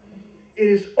word. It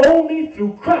is only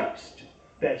through Christ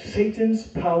that Satan's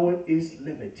power is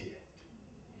limited.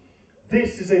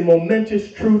 This is a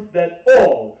momentous truth that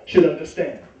all should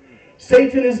understand.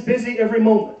 Satan is busy every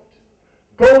moment,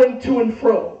 going to and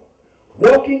fro,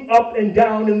 walking up and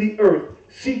down in the earth,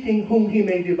 seeking whom he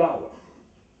may devour.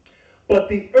 But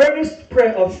the earnest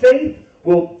prayer of faith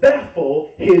will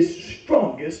baffle his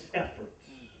strongest efforts.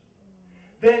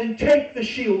 Then take the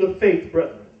shield of faith,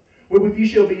 brethren, wherewith ye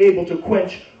shall be able to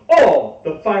quench all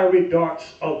the fiery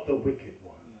darts of the wicked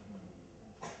one.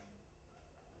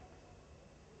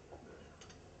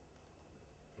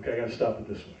 Okay, I got to stop with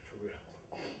this one, for real.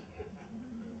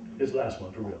 This last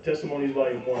one, for real. Testimonies,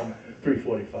 Volume 1,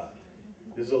 345.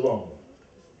 This is a long one.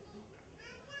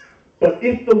 But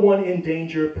if the one in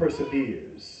danger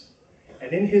perseveres,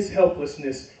 and in his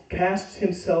helplessness casts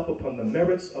himself upon the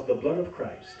merits of the blood of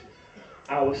Christ,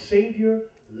 our Savior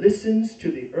listens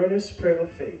to the earnest prayer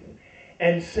of faith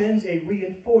and sends a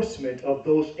reinforcement of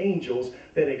those angels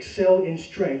that excel in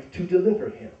strength to deliver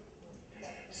him.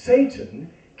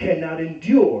 Satan cannot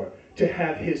endure to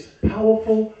have his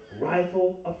powerful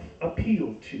rival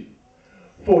appealed to,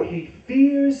 for he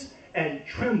fears and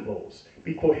trembles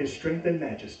before his strength and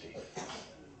majesty.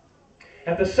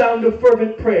 At the sound of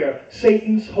fervent prayer,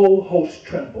 Satan's whole host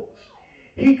trembles.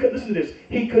 Listen to this.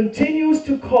 He continues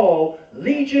to call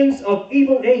legions of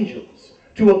evil angels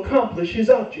to accomplish his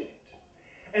object.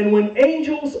 And when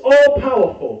angels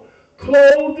all-powerful,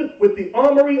 clothed with the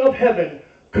armory of heaven,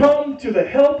 come to the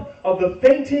help of the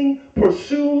fainting,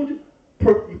 pursued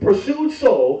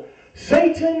soul,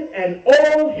 Satan and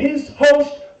all his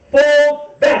host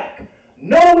fall back,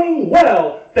 knowing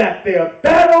well that their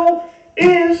battle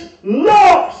is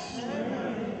lost.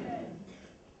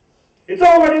 It's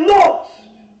already lost.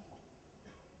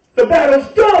 The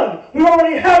battle's done. We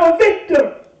already have a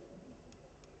victor.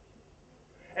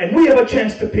 And we have a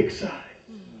chance to pick sides.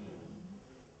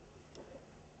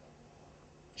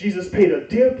 Jesus paid a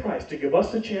dear price to give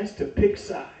us a chance to pick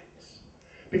sides.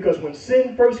 Because when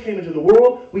sin first came into the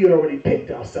world, we had already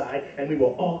picked our side and we were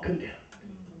all condemned.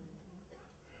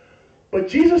 But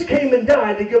Jesus came and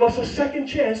died to give us a second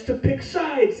chance to pick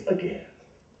sides again.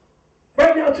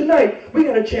 Right now, tonight, we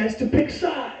got a chance to pick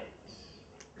sides.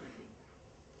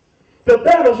 The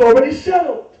battle's already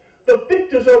settled. The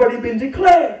victor's already been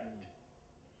declared.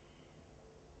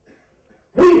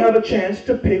 We have a chance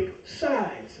to pick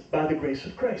sides by the grace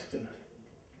of Christ tonight.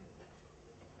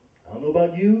 I don't know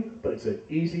about you, but it's an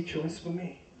easy choice for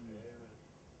me.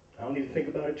 I don't need to think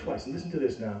about it twice. And listen to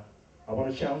this now. I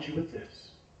want to challenge you with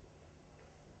this.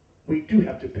 We do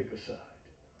have to pick a side.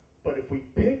 But if we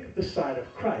pick the side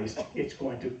of Christ, it's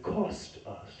going to cost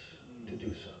us to do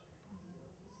so.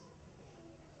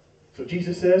 So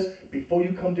Jesus says, before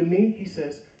you come to me, he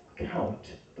says,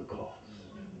 count the cost.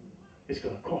 It's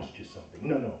going to cost you something.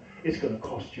 No. It's going to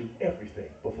cost you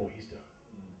everything before he's done.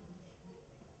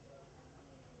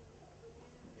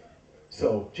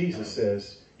 So Jesus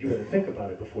says, you better think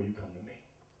about it before you come to me.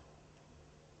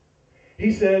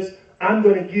 He says, I'm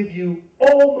going to give you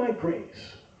all my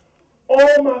grace,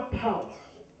 all my power,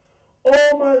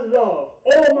 all my love,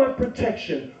 all my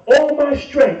protection, all my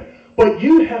strength. But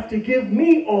you have to give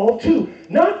me all too.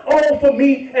 Not all for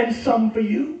me and some for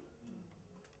you.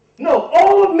 No,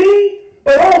 all of me,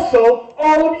 but also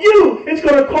all of you. It's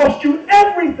going to cost you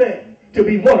everything to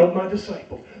be one of my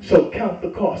disciples. So count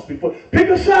the cost before. Pick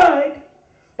a side,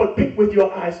 but pick with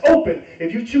your eyes open.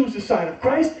 If you choose the side of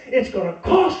Christ, it's going to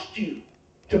cost you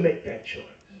to make that choice.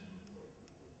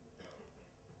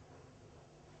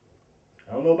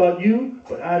 I don't know about you,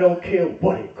 but I don't care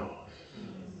what it costs.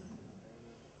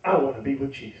 I want to be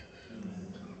with Jesus.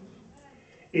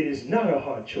 It is not a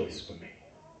hard choice for me.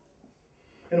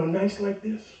 And on nights like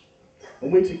this,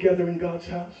 when we're together in God's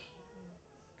house,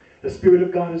 the Spirit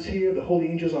of God is here, the holy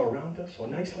angels are around us. On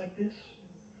nights like this,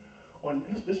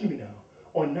 listen to me now.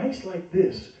 On nights like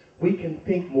this, we can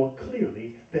think more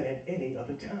clearly than at any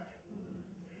other time.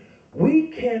 We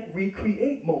can't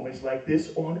recreate moments like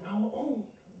this on our own.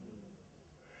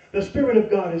 The Spirit of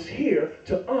God is here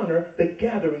to honor the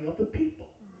gathering of the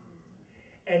people.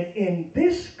 And in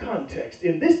this context,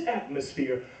 in this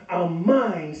atmosphere, our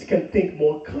minds can think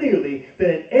more clearly than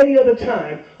at any other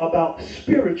time about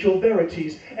spiritual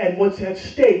verities and what's at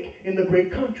stake in the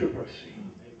great controversy.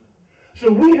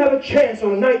 So we have a chance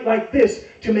on a night like this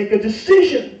to make a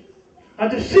decision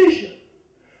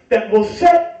that will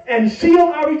set and seal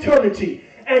our eternity.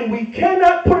 And we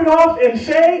cannot put it off and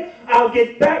say, I'll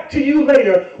get back to you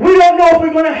later. We don't know if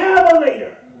we're going to have a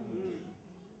later.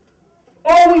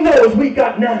 All we know is we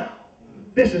got now.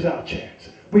 This is our chance.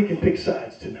 We can pick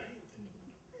sides tonight.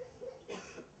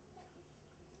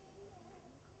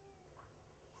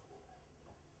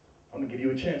 I'm going to give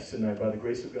you a chance tonight by the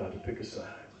grace of God to pick a side.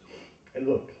 And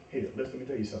look, here, let me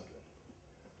tell you something.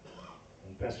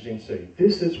 And Pastor James said,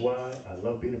 this is why I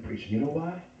love being a preacher. You know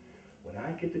why? When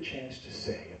I get the chance to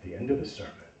say at the end of a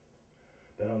sermon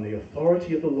that on the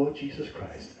authority of the Lord Jesus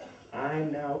Christ, I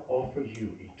now offer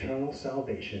you eternal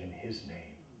salvation in his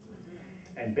name.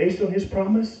 And based on his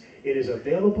promise, it is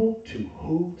available to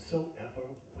whosoever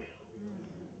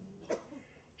will.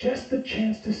 Just the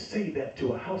chance to say that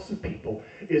to a house of people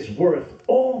is worth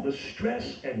all the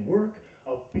stress and work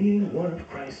of being one of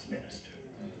Christ's ministers.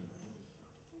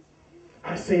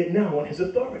 I say it now on his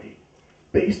authority,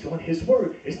 based on his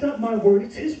word. It's not my word,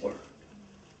 it's his word.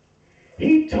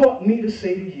 He taught me to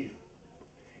say to you,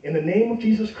 in the name of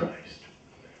Jesus Christ,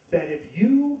 that if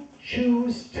you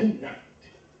choose tonight,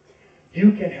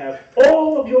 you can have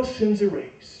all of your sins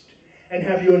erased and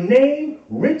have your name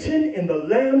written in the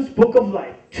Lamb's book of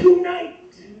life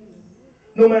tonight.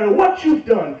 No matter what you've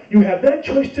done, you have that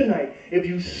choice tonight if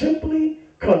you simply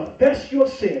confess your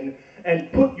sin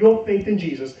and put your faith in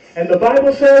Jesus. And the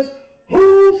Bible says,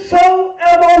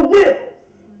 whosoever will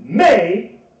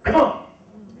may come.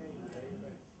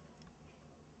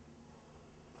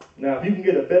 Now, if you can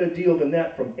get a better deal than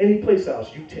that from any place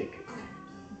else, you take it.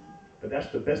 But that's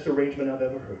the best arrangement I've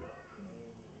ever heard of.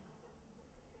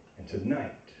 And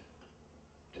tonight,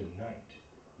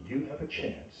 you have a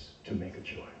chance to make a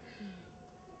choice.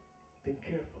 Think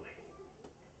carefully.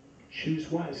 Choose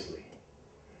wisely.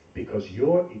 Because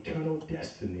your eternal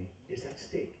destiny is at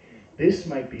stake. This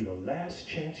might be the last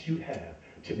chance you have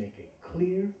to make a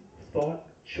clear thought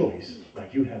choice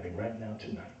like you're having right now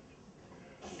tonight.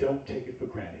 Don't take it for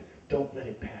granted. Don't let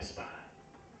it pass by.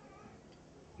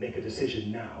 Make a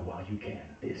decision now while you can,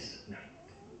 this night.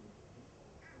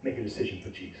 Make a decision for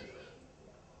Jesus.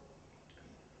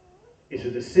 It's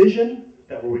a decision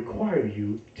that will require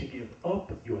you to give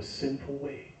up your sinful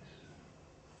ways.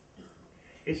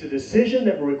 It's a decision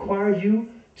that will require you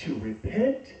to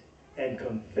repent and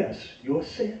confess your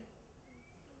sin.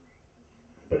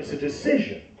 But it's a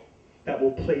decision that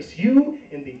will place you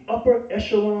in the upper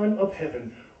echelon of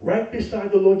heaven, right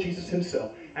beside the Lord Jesus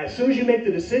himself. As soon as you make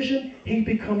the decision, he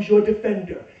becomes your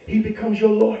defender. He becomes your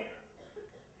lawyer.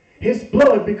 His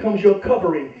blood becomes your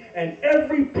covering. And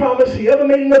every promise he ever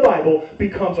made in the Bible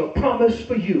becomes a promise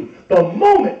for you. The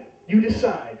moment you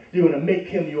decide you're going to make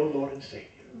him your Lord and Savior.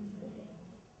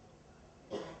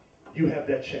 You have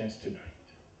that chance tonight.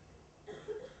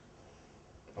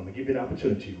 I'm going to give you an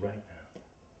opportunity right now.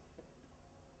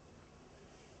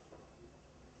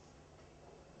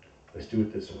 Let's do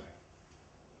it this way.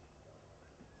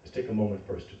 Let's take a moment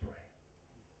first to pray.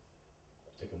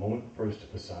 Let's take a moment first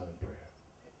for silent prayer.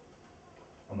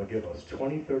 I'm going to give us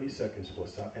 20, 30 seconds for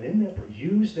silent. And in that,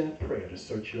 use that prayer to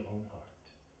search your own heart.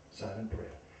 Silent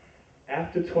prayer.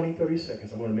 After 20, 30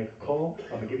 seconds, I'm going to make a call. I'm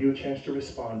going to give you a chance to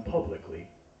respond publicly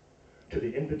to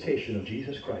the invitation of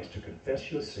Jesus Christ to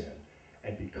confess your sin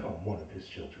and become one of his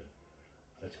children.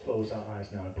 Let's close our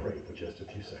eyes now and pray for just a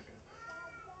few seconds.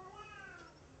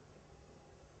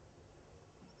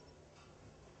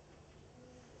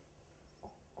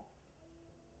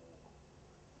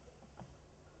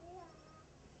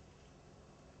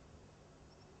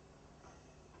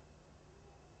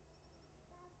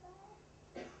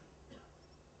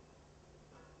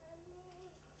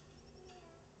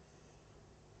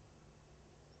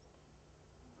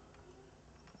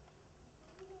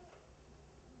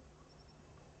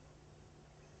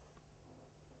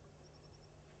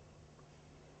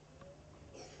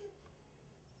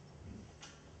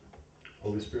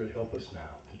 Holy Spirit, help us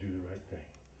now to do the right thing.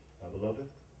 Now, beloved,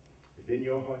 if in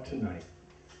your heart tonight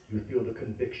you feel the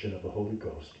conviction of the Holy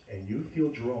Ghost and you feel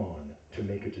drawn to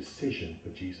make a decision for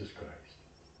Jesus Christ,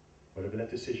 whatever that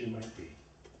decision might be,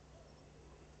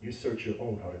 you search your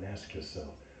own heart and ask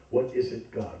yourself, what is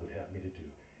it God would have me to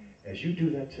do? As you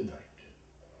do that tonight,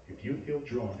 if you feel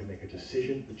drawn to make a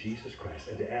decision for Jesus Christ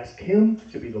and to ask him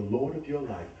to be the Lord of your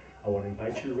life, I want to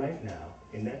invite you right now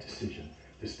in that decision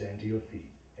to stand to your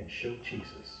feet and show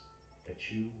Jesus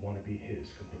that you want to be his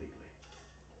completely.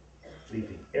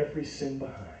 Leaving every sin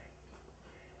behind,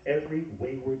 every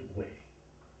wayward way,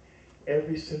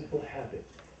 every sinful habit,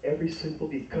 every sinful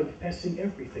deed, confessing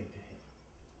everything to him.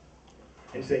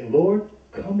 And saying, Lord,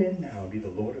 come in now and be the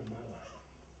Lord of my life.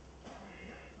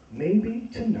 Maybe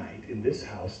tonight in this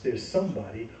house there's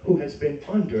somebody who has been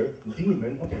under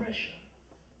demon oppression,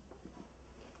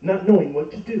 not knowing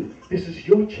what to do. This is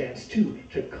your chance too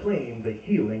to claim the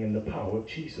healing and the power of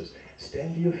Jesus.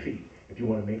 Stand to your feet if you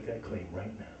want to make that claim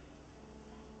right now.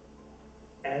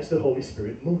 As the Holy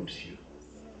Spirit moves you,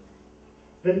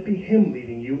 let it be him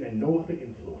leading you and no other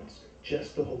influence,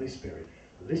 just the Holy Spirit.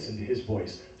 Listen to his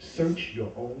voice. Search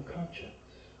your own conscience.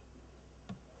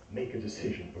 Make a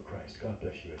decision for Christ. God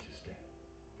bless you as you stand.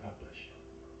 God bless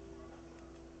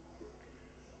you.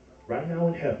 Right now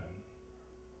in heaven,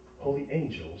 holy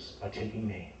angels are taking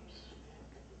names.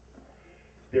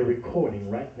 They're recording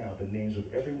right now the names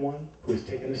of everyone who has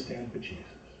taken a stand for Jesus.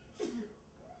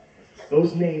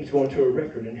 Those names go into a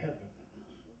record in heaven.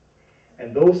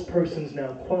 And those persons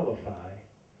now qualify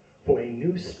for a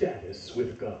new status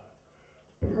with God.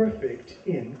 Perfect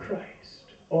in Christ.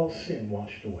 All sin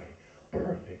washed away.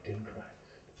 Perfect in Christ.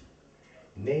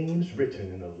 Names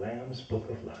written in the Lamb's Book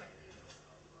of Life.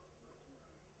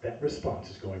 That response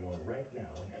is going on right now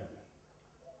in heaven.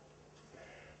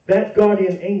 That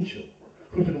guardian angel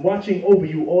who's been watching over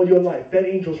you all your life, that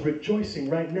angel's rejoicing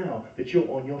right now that you're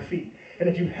on your feet. And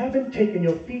if you haven't taken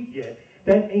your feet yet,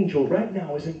 that angel right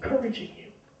now is encouraging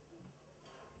you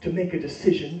to make a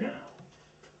decision now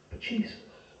for Jesus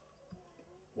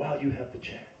while you have the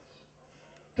chance.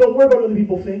 Don't worry about what other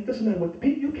people think. Doesn't matter what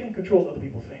you can't control what other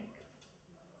people think.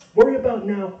 Worry about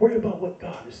now. Worry about what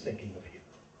God is thinking of you.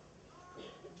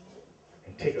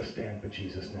 And take a stand for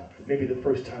Jesus now. Maybe the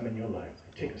first time in your life.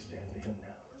 Take a stand for him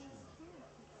now.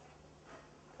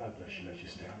 God bless you as you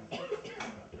stand. God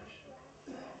bless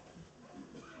you.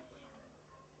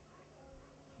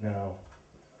 Now,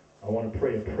 I want to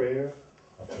pray a prayer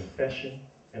of confession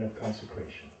and of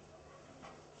consecration.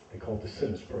 They call it the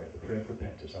sinner's prayer, the prayer of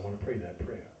repentance. I want to pray that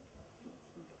prayer.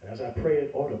 And as I pray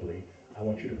it audibly, I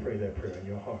want you to pray that prayer in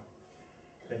your heart.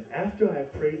 Then after I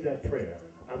have prayed that prayer,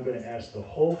 I'm going to ask the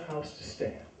whole house to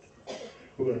stand.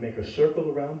 We're going to make a circle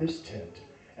around this tent,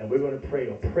 and we're going to pray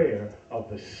a prayer of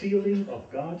the sealing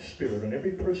of God's Spirit on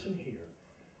every person here,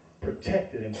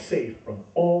 protected and safe from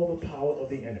all the power of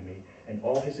the enemy and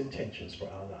all his intentions for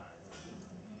our lives.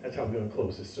 That's how we're going to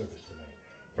close this service tonight.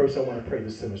 First, I want to pray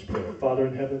the sinner's prayer. Father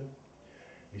in heaven,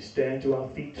 we stand to our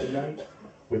feet tonight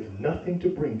with nothing to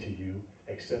bring to you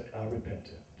except our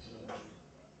repentance.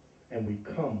 And we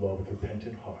come, Lord, with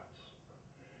repentant hearts.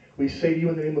 We say to you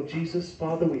in the name of Jesus,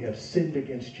 Father, we have sinned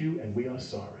against you and we are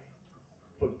sorry.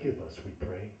 Forgive us, we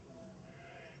pray.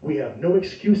 We have no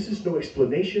excuses, no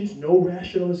explanations, no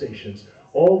rationalizations.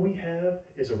 All we have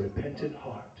is a repentant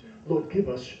heart. Lord, give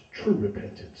us true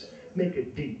repentance. Make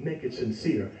it deep, make it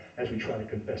sincere as we try to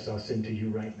confess our sin to you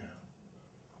right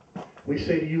now. We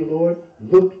say to you, Lord,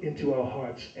 look into our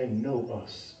hearts and know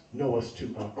us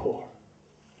to our core.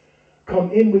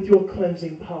 Come in with your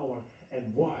cleansing power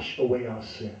and wash away our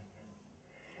sin.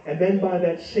 And then by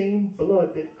that same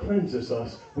blood that cleanses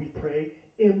us, we pray,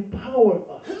 empower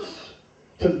us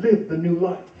to live the new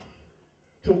life,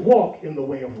 to walk in the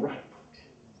way of right,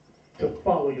 to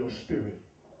follow your Spirit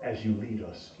as you lead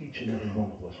us, each and every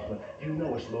one of us. But you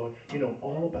know us, Lord. You know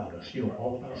all about us. You know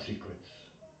all of our secrets.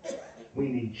 We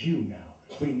need you now.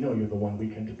 We know you're the one we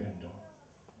can depend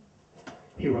on.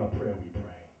 Hear our prayer, we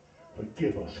pray.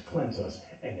 Forgive us, cleanse us,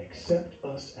 and accept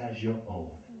us as your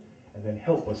own. And then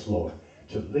help us, Lord,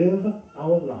 to live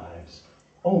our lives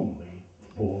only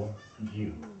for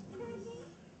you.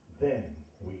 Then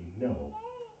we know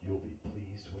you'll be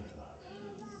pleased with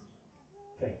us.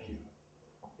 Thank you.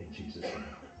 In Jesus' name.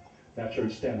 Now,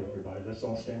 church, stand with everybody. Let's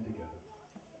all stand together.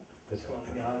 Let's come up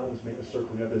in the aisle. Let's make a circle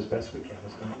together as best we can.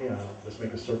 Let's come up in the aisle. Let's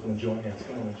make a circle and join hands.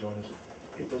 Come on and join us.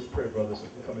 Get those prayer brothers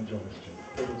and come and join us, too.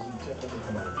 Prayer brothers in the tent, let them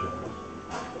come out and join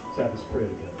us. Let's have this prayer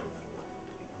together.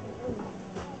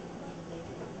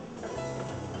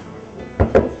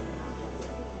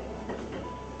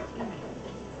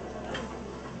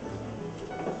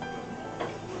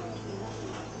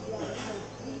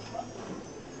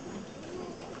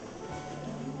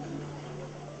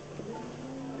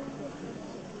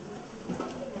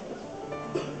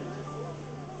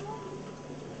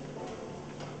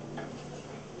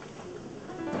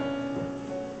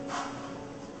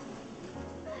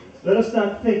 Let us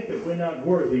not think that we're not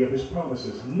worthy of his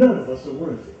promises. None of us are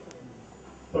worthy.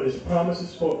 But his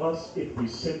promises for us if we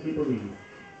simply believe.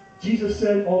 Jesus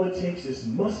said all it takes is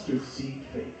mustard seed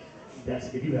faith.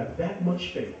 If you have that much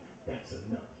faith, that's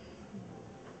enough.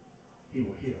 He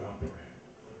will hear our prayer.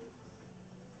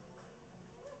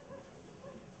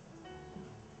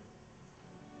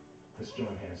 Let's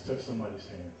join hands. Touch somebody's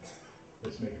hand.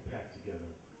 Let's make a pact together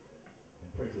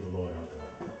and pray to the Lord our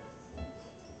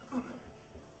God.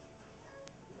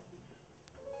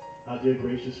 Our dear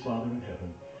gracious Father in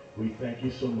heaven, we thank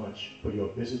you so much for your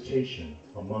visitation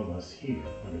among us here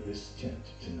under this tent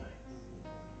tonight.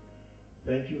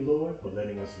 Thank you, Lord, for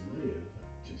letting us live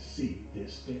to see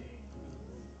this day.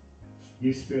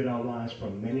 You spared our lives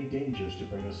from many dangers to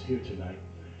bring us here tonight.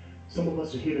 Some of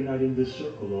us are here tonight in this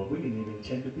circle, Lord. We didn't even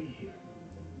intend to be here.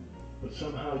 But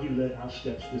somehow you led our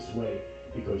steps this way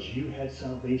because you had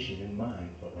salvation in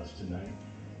mind for us tonight.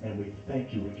 And we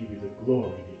thank you. We give you the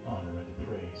glory, the honor, and the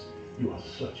praise. You are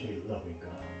such a loving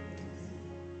God.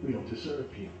 We don't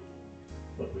deserve you,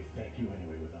 but we thank you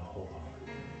anyway with our whole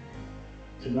heart.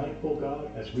 Tonight, oh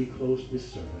God, as we close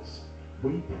this service,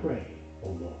 we pray, oh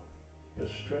Lord, the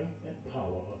strength and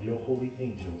power of your holy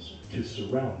angels to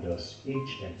surround us,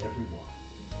 each and every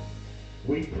one.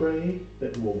 We pray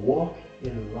that we will walk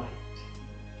in light,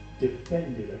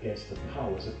 defended against the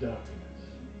powers of darkness.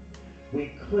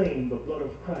 We claim the blood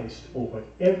of Christ over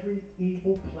every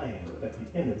evil plan that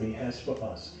the enemy has for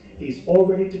us. He's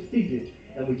already defeated,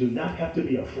 and we do not have to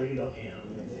be afraid of him.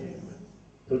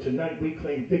 So tonight we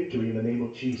claim victory in the name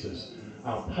of Jesus.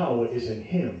 Our power is in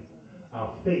him.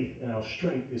 Our faith and our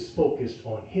strength is focused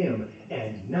on him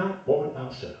and not on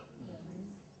ourselves.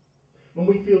 When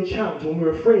we feel challenged, when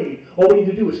we're afraid, all we need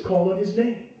to do is call on his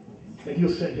name. And he'll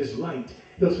send his light.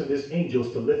 He'll send his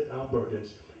angels to lift our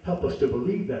burdens. Help us to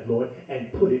believe that, Lord,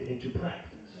 and put it into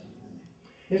practice.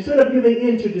 Instead of giving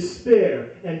in to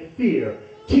despair and fear,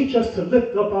 teach us to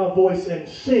lift up our voice and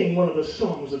sing one of the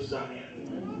songs of Zion.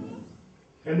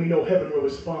 And we know heaven will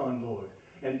respond, Lord,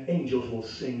 and angels will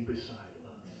sing beside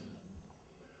us.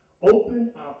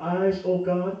 Open our eyes, O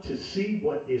God, to see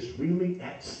what is really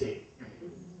at stake.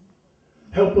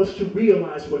 Help us to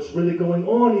realize what's really going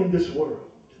on in this world.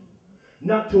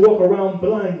 Not to walk around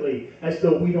blindly as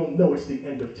though we don't know it's the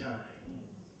end of time.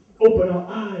 Open our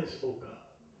eyes, O God.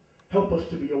 Help us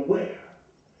to be aware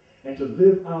and to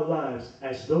live our lives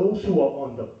as those who are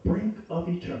on the brink of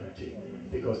eternity,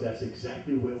 because that's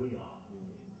exactly where we are.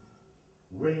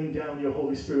 Rain down your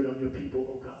Holy Spirit on your people,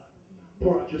 O God.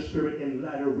 Pour out your Spirit in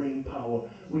latter rain power.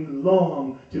 We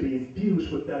long to be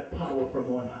infused with that power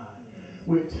from on high.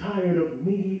 We're tired of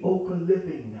mediocre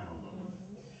living now, Lord.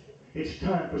 It's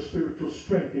time for spiritual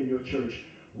strength in your church.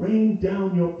 Rain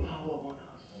down your power on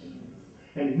us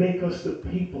and make us the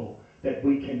people that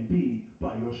we can be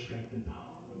by your strength and power.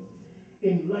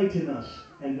 Enlighten us,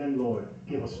 and then, Lord,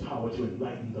 give us power to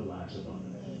enlighten the lives of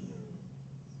others.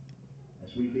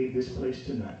 As we leave this place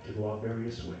tonight to go our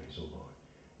various ways, O Lord,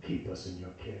 keep us in your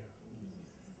care.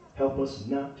 Help us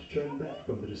not to turn back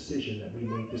from the decision that we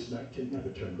made this night to never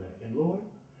turn back. And Lord,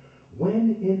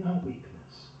 when in our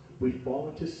weakness we fall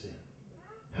into sin,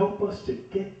 help us to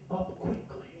get up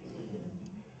quickly,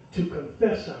 to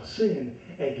confess our sin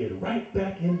and get right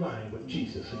back in line with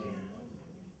Jesus again.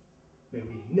 May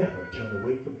we never turn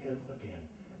away from him again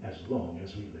as long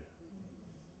as we live.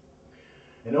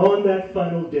 And on that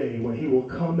final day when he will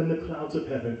come in the clouds of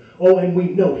heaven, oh, and we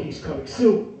know he's coming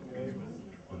soon.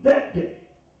 On that day,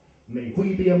 may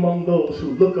we be among those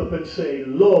who look up and say,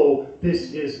 lo,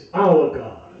 this is our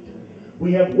God.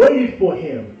 We have waited for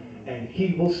him, and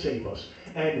he will save us.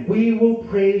 And we will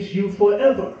praise you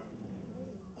forever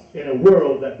in a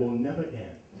world that will never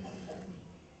end.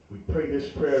 We pray this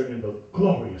prayer in the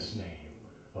glorious name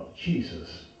of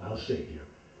Jesus, our Savior.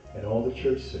 And all the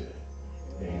church said,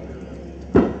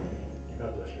 amen.